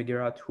points and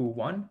figure out who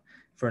won.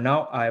 For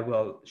now, I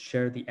will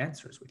share the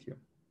answers with you.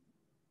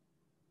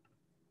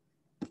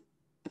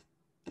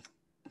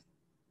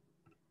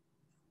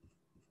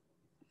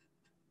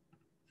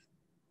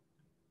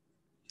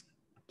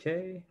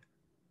 Okay.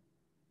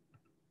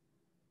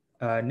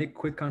 Nick,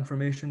 quick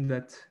confirmation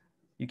that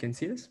you can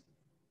see this?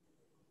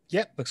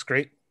 Yeah, looks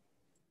great.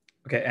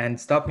 Okay, and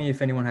stop me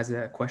if anyone has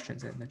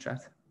questions in the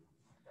chat.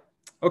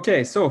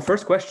 Okay, so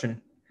first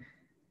question.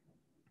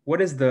 What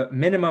is the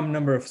minimum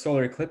number of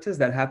solar eclipses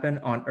that happen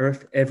on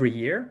Earth every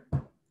year?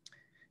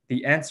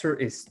 The answer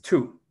is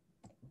 2.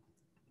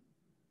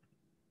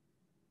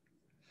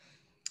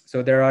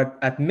 So there are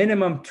at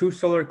minimum 2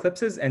 solar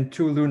eclipses and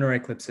 2 lunar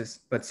eclipses,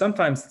 but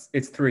sometimes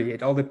it's 3.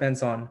 It all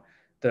depends on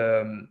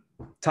the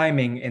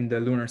timing in the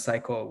lunar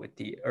cycle with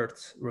the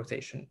Earth's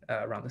rotation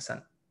around the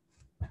sun.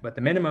 But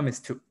the minimum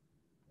is 2.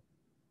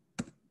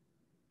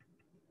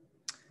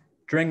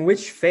 During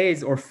which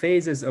phase or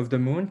phases of the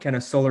moon can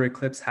a solar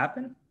eclipse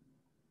happen?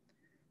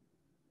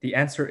 The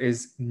answer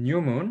is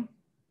new moon.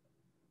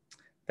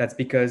 That's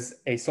because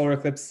a solar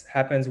eclipse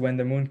happens when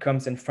the moon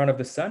comes in front of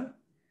the sun.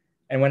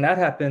 And when that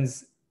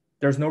happens,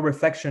 there's no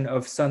reflection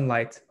of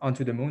sunlight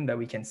onto the moon that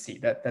we can see.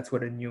 That's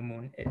what a new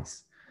moon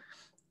is.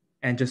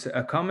 And just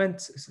a comment,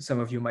 some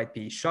of you might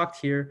be shocked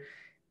here.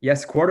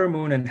 Yes, quarter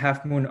moon and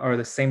half moon are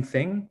the same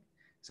thing.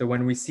 So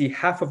when we see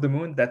half of the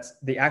moon, that's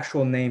the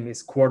actual name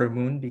is quarter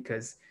moon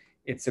because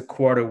it's a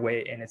quarter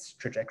way in its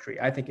trajectory.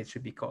 I think it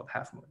should be called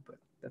half moon, but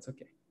that's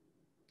okay.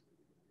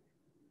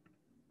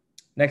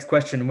 Next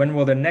question, when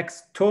will the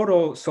next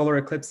total solar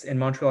eclipse in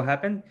Montreal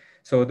happen?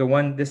 So the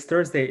one this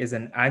Thursday is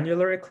an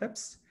annular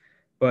eclipse,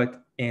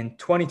 but in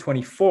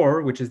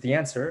 2024, which is the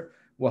answer,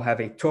 we'll have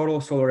a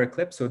total solar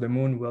eclipse. So the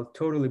moon will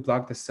totally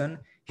block the sun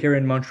here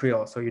in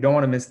Montreal. So you don't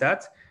want to miss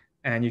that.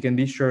 And you can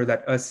be sure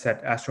that us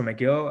at Astro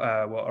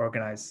McGill will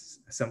organize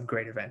some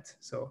great event.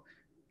 So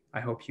I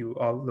hope you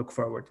all look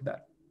forward to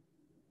that.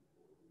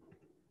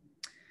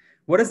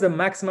 What is the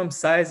maximum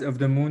size of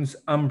the moon's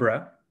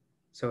umbra,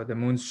 so the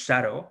moon's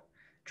shadow,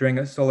 during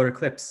a solar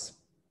eclipse?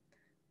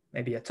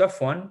 Maybe a tough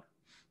one.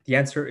 The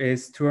answer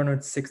is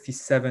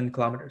 267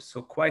 kilometers,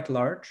 so quite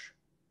large,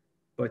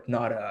 but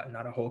not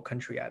a whole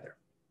country either.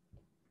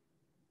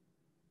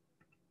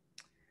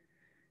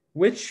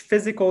 Which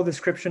physical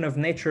description of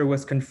nature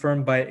was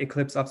confirmed by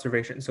eclipse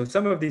observation? So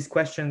some of these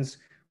questions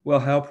will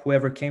help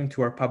whoever came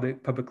to our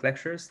public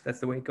lectures. That's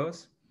the way it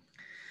goes.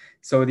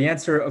 So the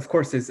answer, of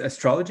course, is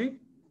astrology.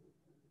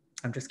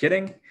 I'm just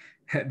kidding.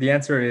 The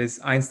answer is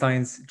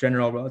Einstein's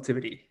general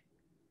relativity.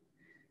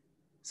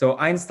 So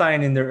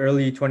Einstein in the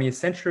early 20th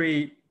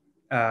century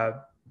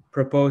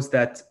proposed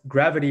that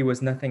gravity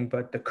was nothing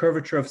but the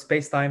curvature of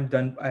space-time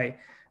done by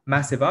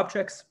massive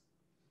objects.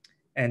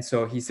 And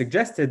so he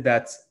suggested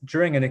that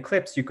during an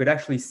eclipse, you could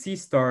actually see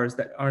stars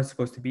that aren't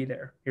supposed to be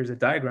there. Here's a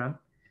diagram.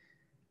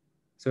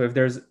 So if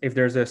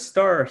there's a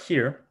star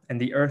here and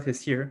the Earth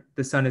is here,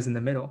 the sun is in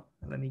the middle.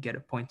 Let me get a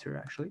pointer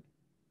actually.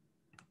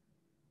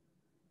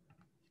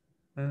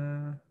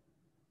 There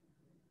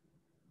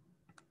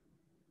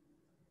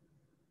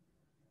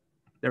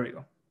we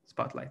go,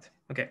 spotlight.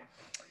 Okay.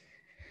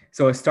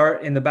 So a star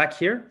in the back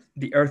here,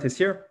 the Earth is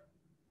here.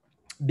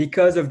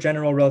 Because of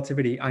general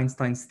relativity,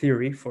 Einstein's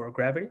theory for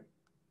gravity,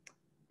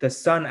 the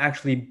sun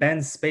actually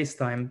bends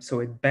space-time, so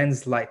it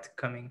bends light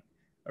coming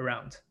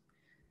around.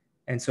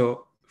 And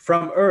so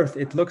from Earth,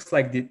 it looks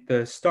like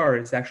the star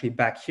is actually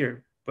back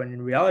here, but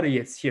in reality,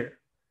 it's here.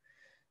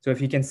 So if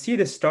you can see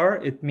the star,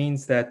 it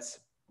means that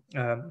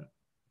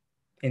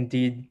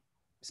indeed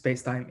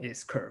space-time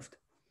is curved.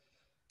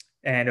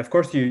 And of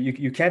course,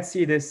 you can't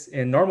see this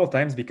in normal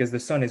times because the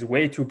sun is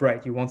way too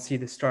bright. You won't see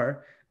the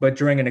star. But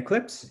during an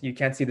eclipse, you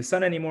can't see the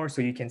sun anymore,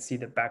 so you can see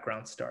the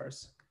background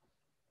stars.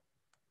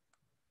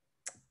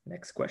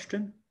 Next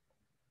question.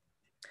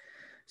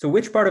 So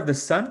which part of the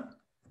sun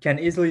can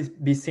easily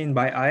be seen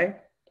by eye,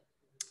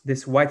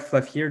 this white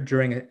fluff here,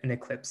 during an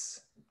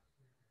eclipse?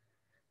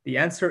 The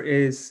answer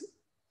is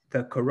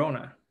the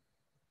corona.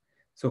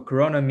 So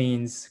corona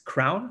means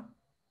crown,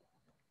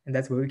 and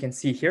that's what we can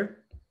see here.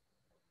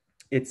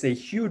 It's a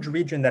huge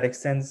region that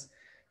extends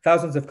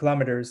thousands of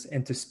kilometers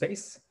into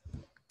space.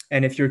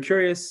 And if you're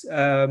curious,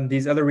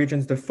 these other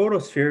regions, the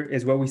photosphere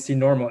is what we see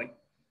normally.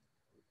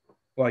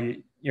 Well,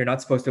 you're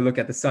not supposed to look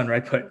at the sun,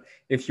 right? But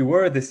if you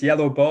were, this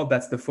yellow ball,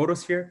 that's the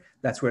photosphere.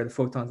 That's where the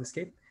photons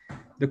escape.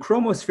 The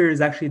chromosphere is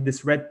actually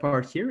this red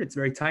part here. It's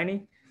very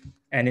tiny.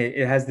 And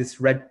it has this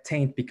red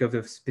taint because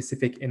of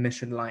specific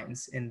emission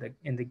lines in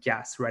the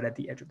gas right at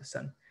the edge of the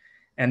sun.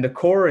 And the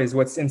core is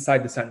what's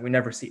inside the sun. We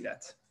never see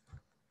that.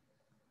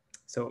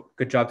 So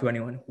good job to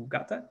anyone who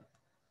got that.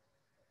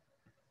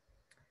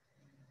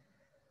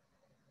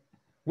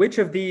 Which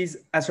of these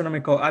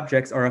astronomical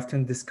objects are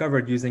often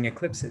discovered using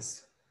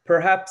eclipses?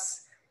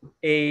 Perhaps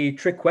a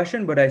trick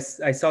question, but I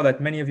saw that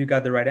many of you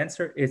got the right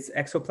answer. It's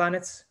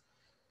exoplanets.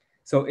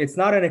 So it's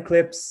not an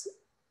eclipse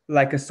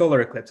like a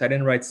solar eclipse. I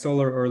didn't write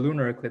solar or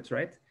lunar eclipse,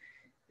 right?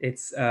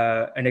 It's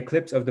an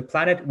eclipse of the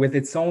planet with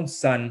its own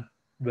sun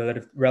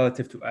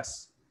relative to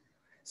us.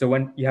 So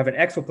when you have an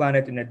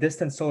exoplanet in a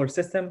distant solar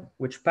system,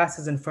 which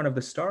passes in front of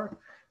the star,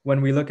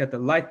 when we look at the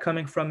light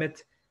coming from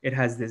it, it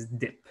has this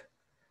dip.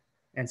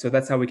 And so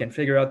that's how we can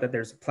figure out that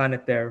there's a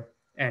planet there.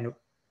 And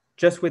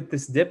just with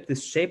this dip,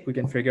 this shape, we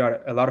can figure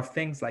out a lot of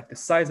things like the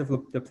size of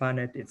the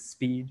planet, its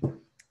speed,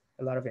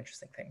 a lot of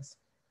interesting things.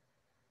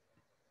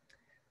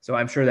 So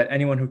I'm sure that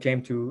anyone who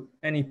came to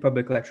any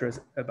public lectures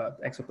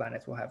about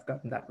exoplanets will have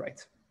gotten that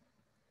right.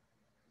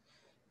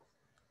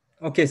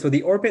 Okay, so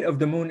the orbit of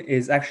the moon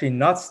is actually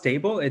not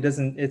stable.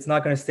 It's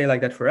not going to stay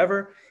like that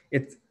forever.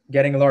 It's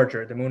getting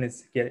larger. The moon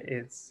is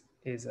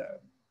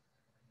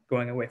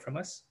going away from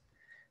us,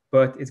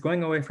 but it's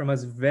going away from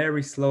us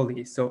very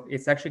slowly. So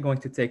it's actually going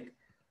to take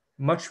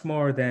much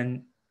more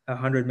than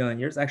 100 million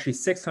years. Actually,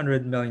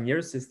 600 million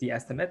years is the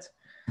estimate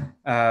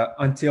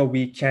until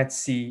we can't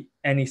see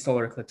any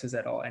solar eclipses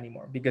at all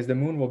anymore because the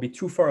moon will be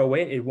too far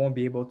away. It won't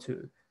be able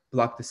to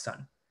block the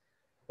sun.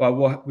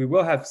 Well, we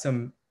will have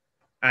some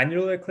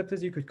annual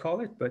eclipses, you could call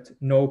it, but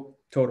no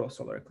total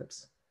solar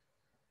eclipse.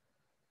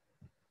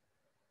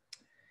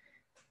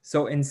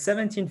 So in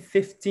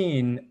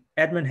 1715,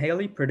 Edmund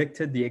Halley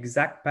predicted the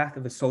exact path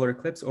of a solar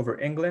eclipse over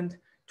England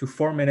to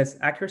 4 minutes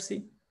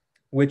accuracy.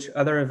 Which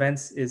other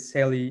events is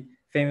Halley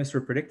famous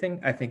for predicting?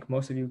 I think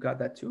most of you got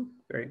that too.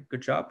 Very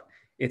good job.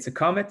 It's a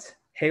comet,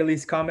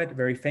 Halley's Comet,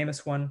 very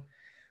famous one,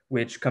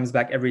 which comes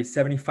back every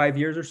 75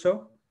 years or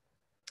so.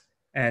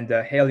 And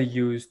Halley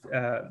used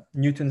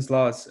Newton's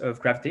laws of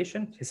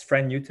gravitation, his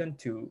friend Newton,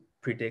 to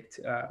predict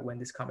when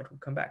this comet would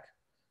come back.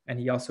 And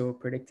he also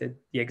predicted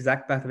the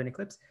exact path of an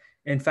eclipse.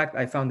 In fact,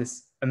 I found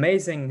this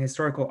amazing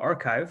historical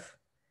archive.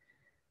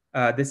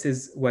 This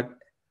is what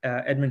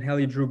Edmund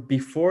Halley drew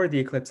before the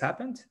eclipse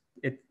happened.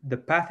 The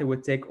path it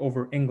would take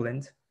over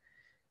England.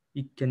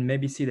 you can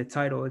maybe see the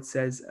title. It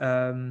says,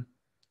 I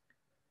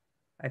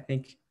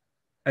think,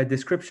 a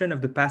description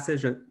of the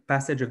passage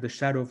of the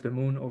shadow of the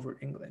moon over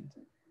England.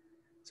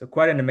 So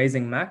quite an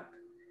amazing map.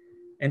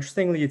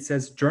 Interestingly, it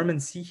says German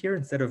Sea here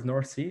instead of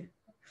North Sea,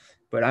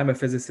 but I'm a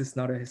physicist,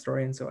 not a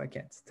historian, so I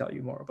can't tell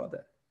you more about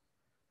that.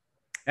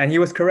 And he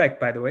was correct,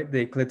 by the way. The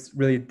eclipse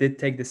really did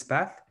take this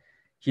path.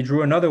 He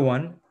drew another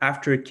one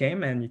after it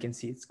came, and you can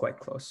see it's quite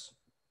close.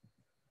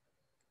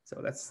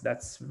 So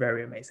that's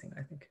very amazing,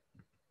 I think.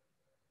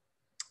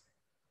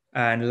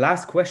 And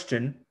last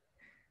question.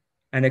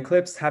 An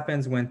eclipse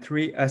happens when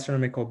three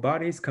astronomical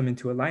bodies come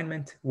into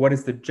alignment. What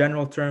is the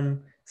general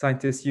term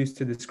scientists use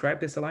to describe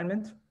this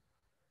alignment?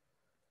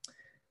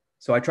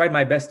 So I tried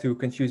my best to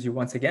confuse you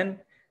once again.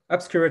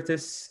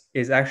 Obscuritas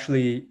is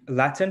actually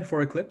Latin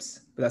for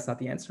eclipse, but that's not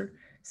the answer.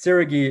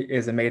 Syzygy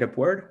is a made-up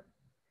word.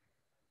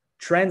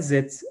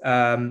 Transit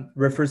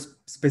refers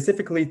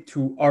specifically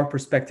to our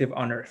perspective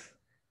on Earth.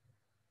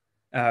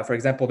 For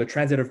example, the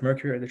transit of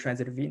Mercury or the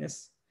transit of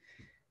Venus.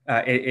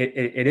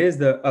 It is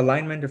the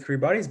alignment of three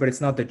bodies, but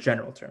it's not the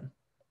general term.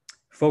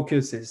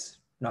 Focus is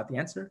not the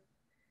answer.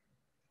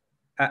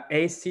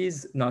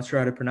 Aces, not sure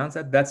how to pronounce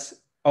that. That's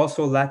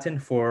also Latin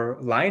for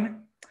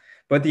line,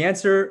 but the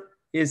answer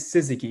is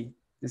syzygy,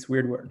 this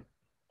weird word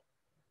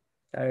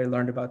that I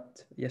learned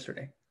about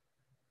yesterday.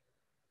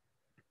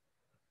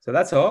 So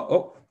that's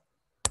all.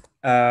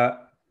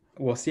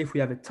 We'll see if we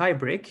have a tie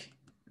break.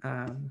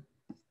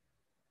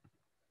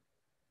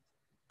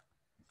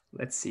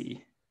 Let's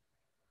see.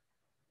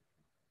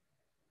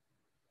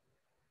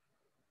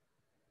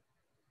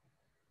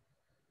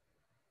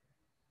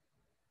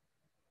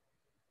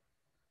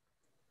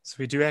 So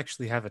we do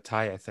actually have a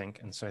tie, I think.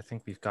 And so I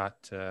think we've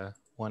got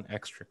one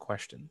extra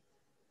question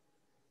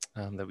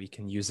that we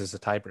can use as a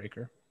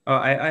tiebreaker. Oh,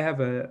 I have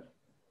a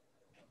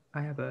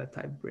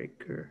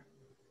tiebreaker.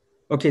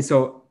 Okay,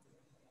 so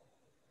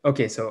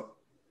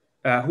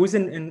who's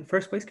in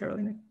first place,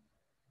 Carolina?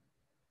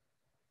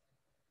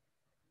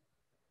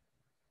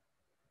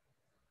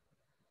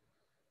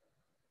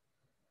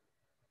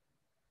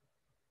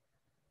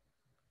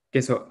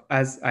 Okay, so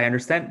as I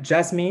understand,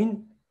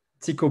 Jasmine,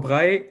 Tycho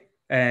Brahe,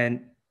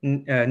 and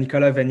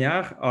Nicolas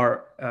Vignard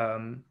are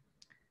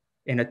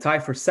in a tie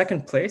for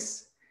second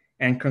place.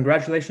 And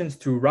congratulations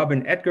to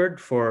Robin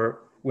Edgard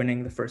for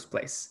winning the first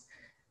place.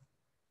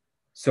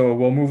 So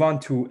we'll move on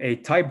to a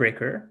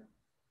tiebreaker,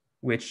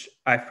 which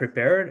I've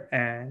prepared.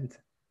 And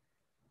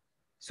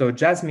so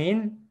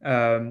Jasmine,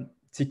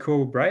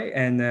 Tycho Brahe,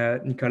 and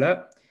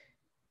Nicolas,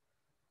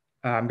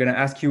 I'm going to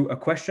ask you a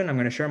question. I'm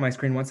going to share my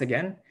screen once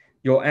again.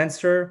 You'll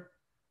answer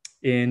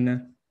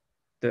in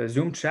the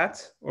Zoom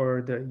chat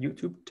or the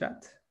YouTube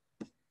chat.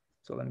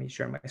 So let me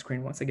share my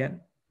screen once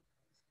again.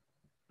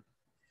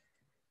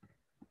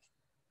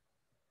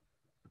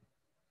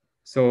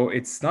 So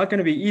it's not going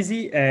to be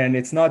easy and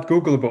it's not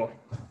Googleable.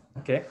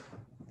 Okay.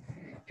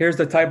 Here's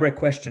the tiebreak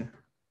question.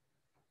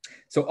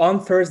 So on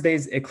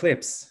Thursday's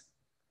eclipse,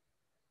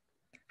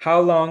 how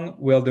long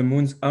will the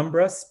moon's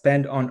umbra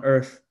spend on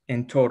Earth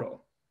in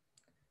total?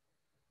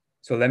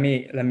 So let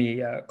me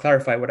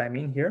clarify what I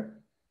mean here.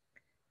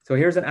 So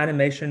here's an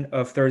animation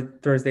of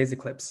Thursday's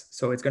eclipse.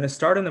 So it's going to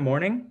start in the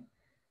morning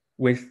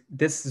with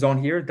this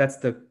zone here. That's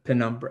the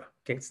penumbra.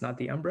 Okay, it's not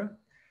the umbra.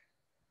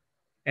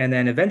 And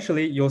then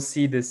eventually you'll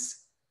see this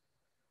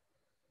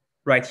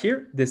right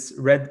here, this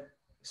red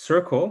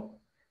circle.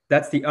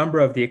 That's the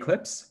umbra of the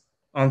eclipse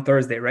on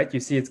Thursday, right?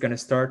 You see it's going to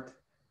start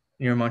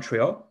near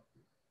Montreal.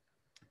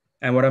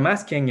 And what I'm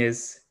asking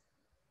is,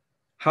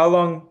 how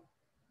long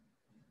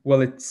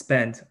will it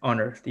spend on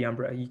Earth, the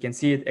umbra? You can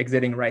see it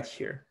exiting right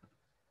here.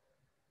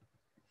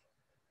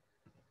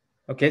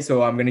 Okay,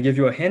 so I'm going to give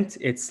you a hint.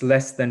 It's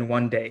less than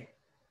 1 day.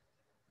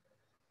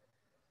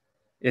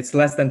 It's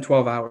less than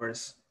 12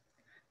 hours.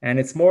 And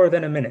it's more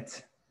than a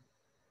minute.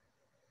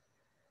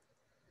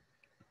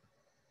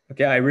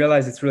 Okay, I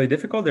realize it's really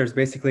difficult. There's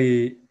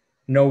basically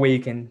no way you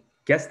can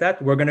guess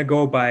that. We're going to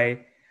go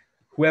by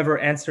whoever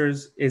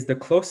answers is the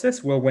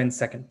closest will win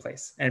second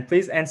place. And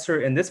please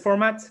answer in this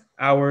format,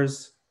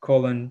 hours,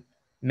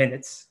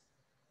 minutes.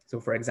 So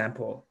for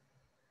example,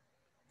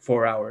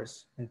 4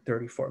 hours and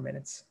 34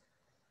 minutes,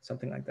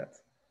 something like that.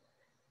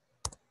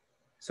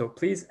 So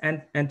please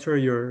enter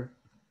your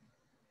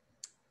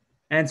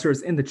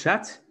answers in the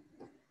chat.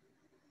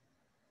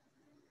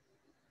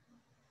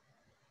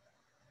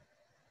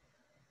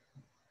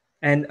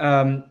 And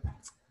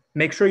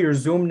make sure your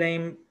Zoom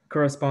name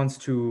corresponds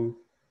to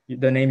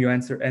the name you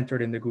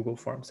entered in the Google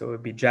form. So it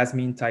would be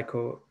Jasmine,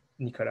 Tycho,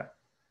 Nicolas,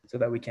 so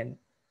that we can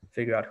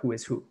figure out who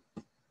is who.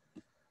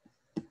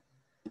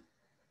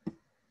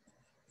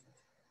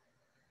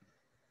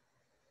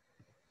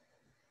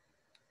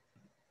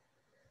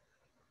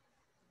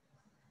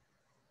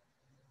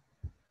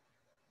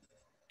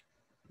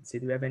 Let's see,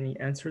 do we have any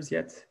answers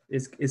yet?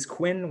 Is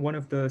Quinn one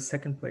of the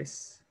second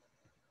place?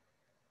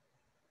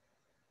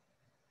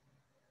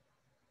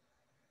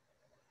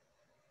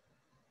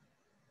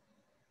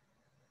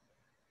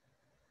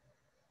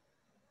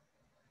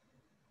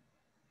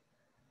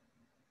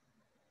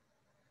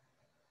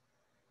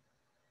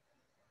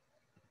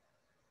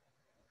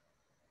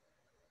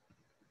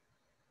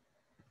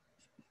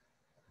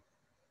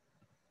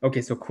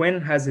 Okay, so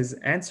Quinn has his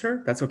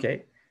answer. That's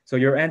okay. So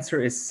your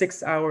answer is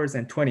 6 hours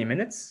and 20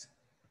 minutes.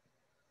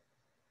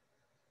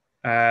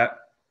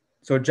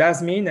 So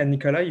Jasmine and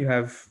Nicola, you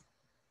have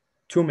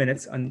 2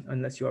 minutes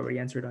unless you already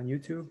answered on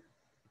YouTube.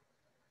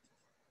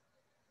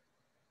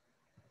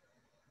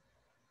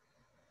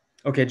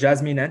 Okay,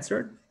 Jasmine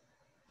answered.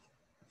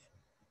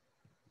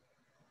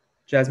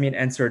 Jasmine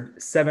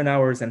answered 7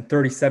 hours and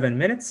 37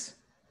 minutes.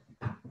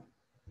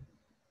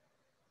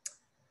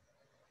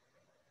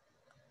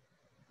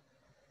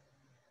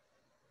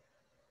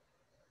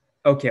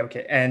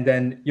 Okay. And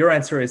then your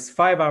answer is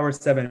 5 hours,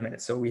 7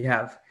 minutes. So we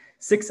have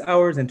 6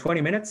 hours and 20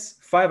 minutes,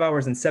 5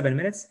 hours and 7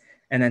 minutes,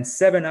 and then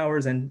 7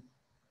 hours and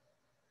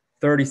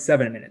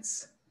 37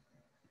 minutes.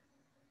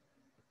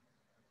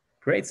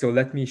 Great, so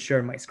let me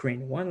share my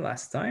screen one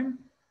last time.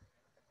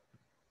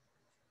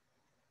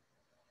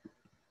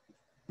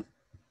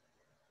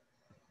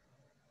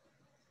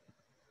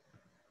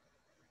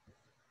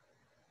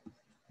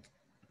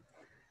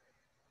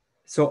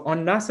 So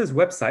on NASA's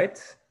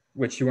website,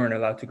 which you weren't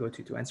allowed to go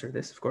to answer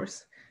this, of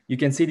course, you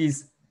can see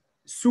these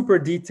super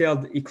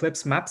detailed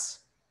eclipse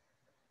maps.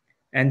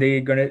 And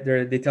they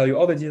tell you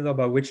all the details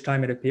about which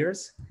time it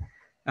appears.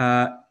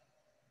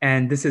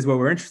 And this is what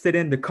we're interested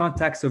in, the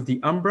contacts of the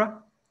umbra.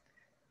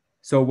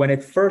 So when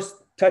it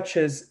first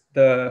touches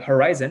the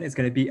horizon, it's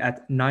going to be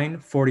at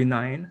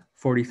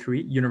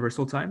 9:49:43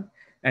 universal time.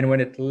 And when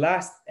it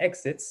last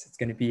exits, it's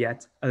going to be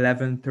at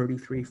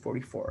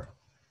 11:33:44.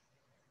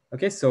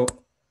 Okay, so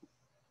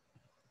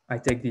I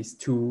take these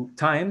two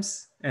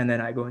times and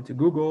then I go into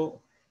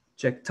Google,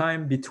 check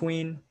time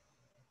between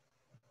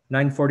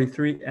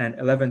 9:43 and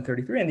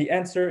 11:33, and the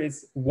answer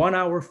is 1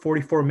 hour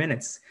 44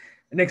 minutes,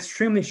 an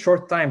extremely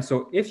short time.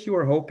 So if you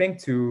are hoping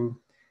to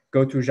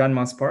go to Jeanne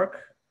Mance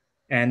Park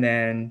and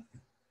then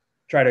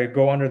try to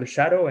go under the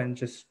shadow and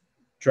just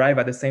drive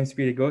at the same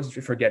speed it goes,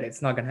 forget it.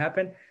 It's not going to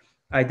happen.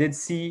 I did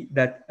see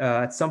that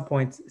at some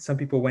point, some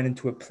people went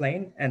into a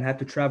plane and had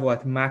to travel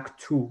at Mach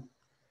 2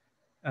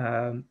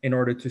 in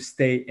order to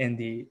stay in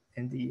the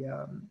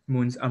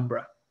moon's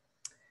umbra.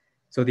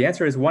 So the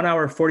answer is 1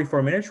 hour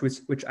 44 minutes,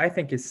 which I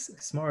think is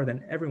smaller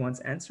than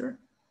everyone's answer.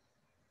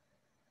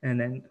 And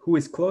then who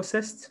is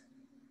closest?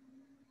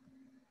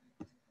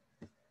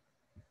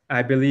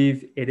 I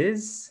believe it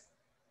is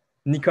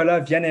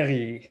Nicolas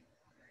Vianeri.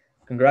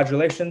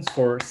 Congratulations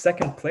for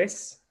second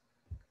place.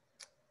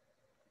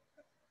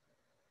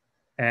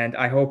 And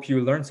I hope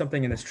you learned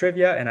something in this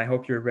trivia, and I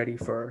hope you're ready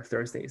for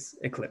Thursday's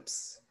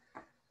eclipse.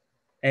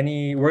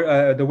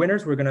 The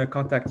winners, we're going to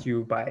contact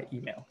you by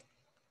email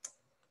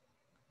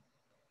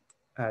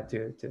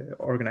to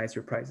organize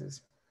your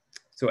prizes.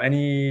 So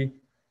any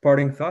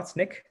parting thoughts,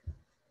 Nick?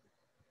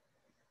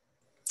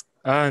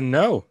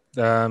 No.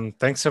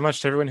 Thanks so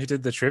much to everyone who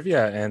did the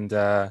trivia. And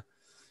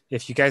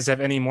if you guys have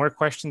any more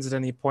questions at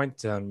any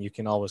point, you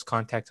can always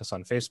contact us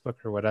on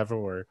Facebook or whatever,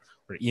 or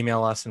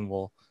email us, and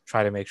we'll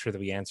try to make sure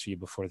that we answer you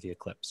before the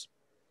eclipse.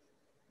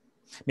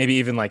 Maybe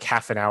even like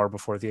half an hour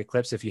before the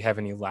eclipse if you have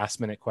any last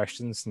minute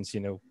questions, since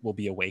we'll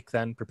be awake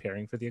then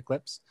preparing for the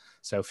eclipse.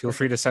 So feel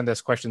free to send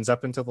us questions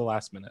up until the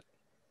last minute.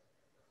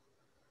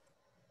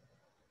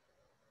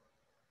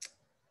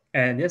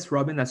 And yes,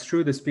 Robin, that's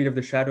true. The speed of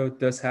the shadow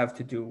does have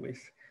to do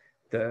with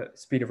the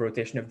speed of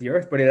rotation of the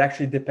Earth, but it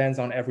actually depends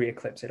on every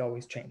eclipse. It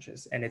always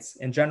changes, and it's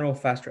in general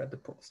faster at the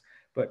poles.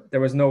 But there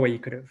was no way you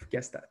could have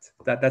guessed that.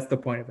 That's the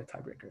point of a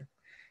tiebreaker.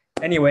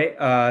 Anyway,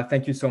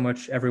 thank you so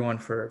much, everyone,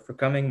 for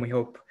coming. We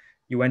hope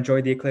you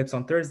enjoyed the eclipse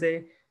on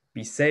Thursday.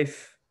 Be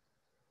safe,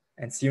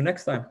 and see you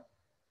next time.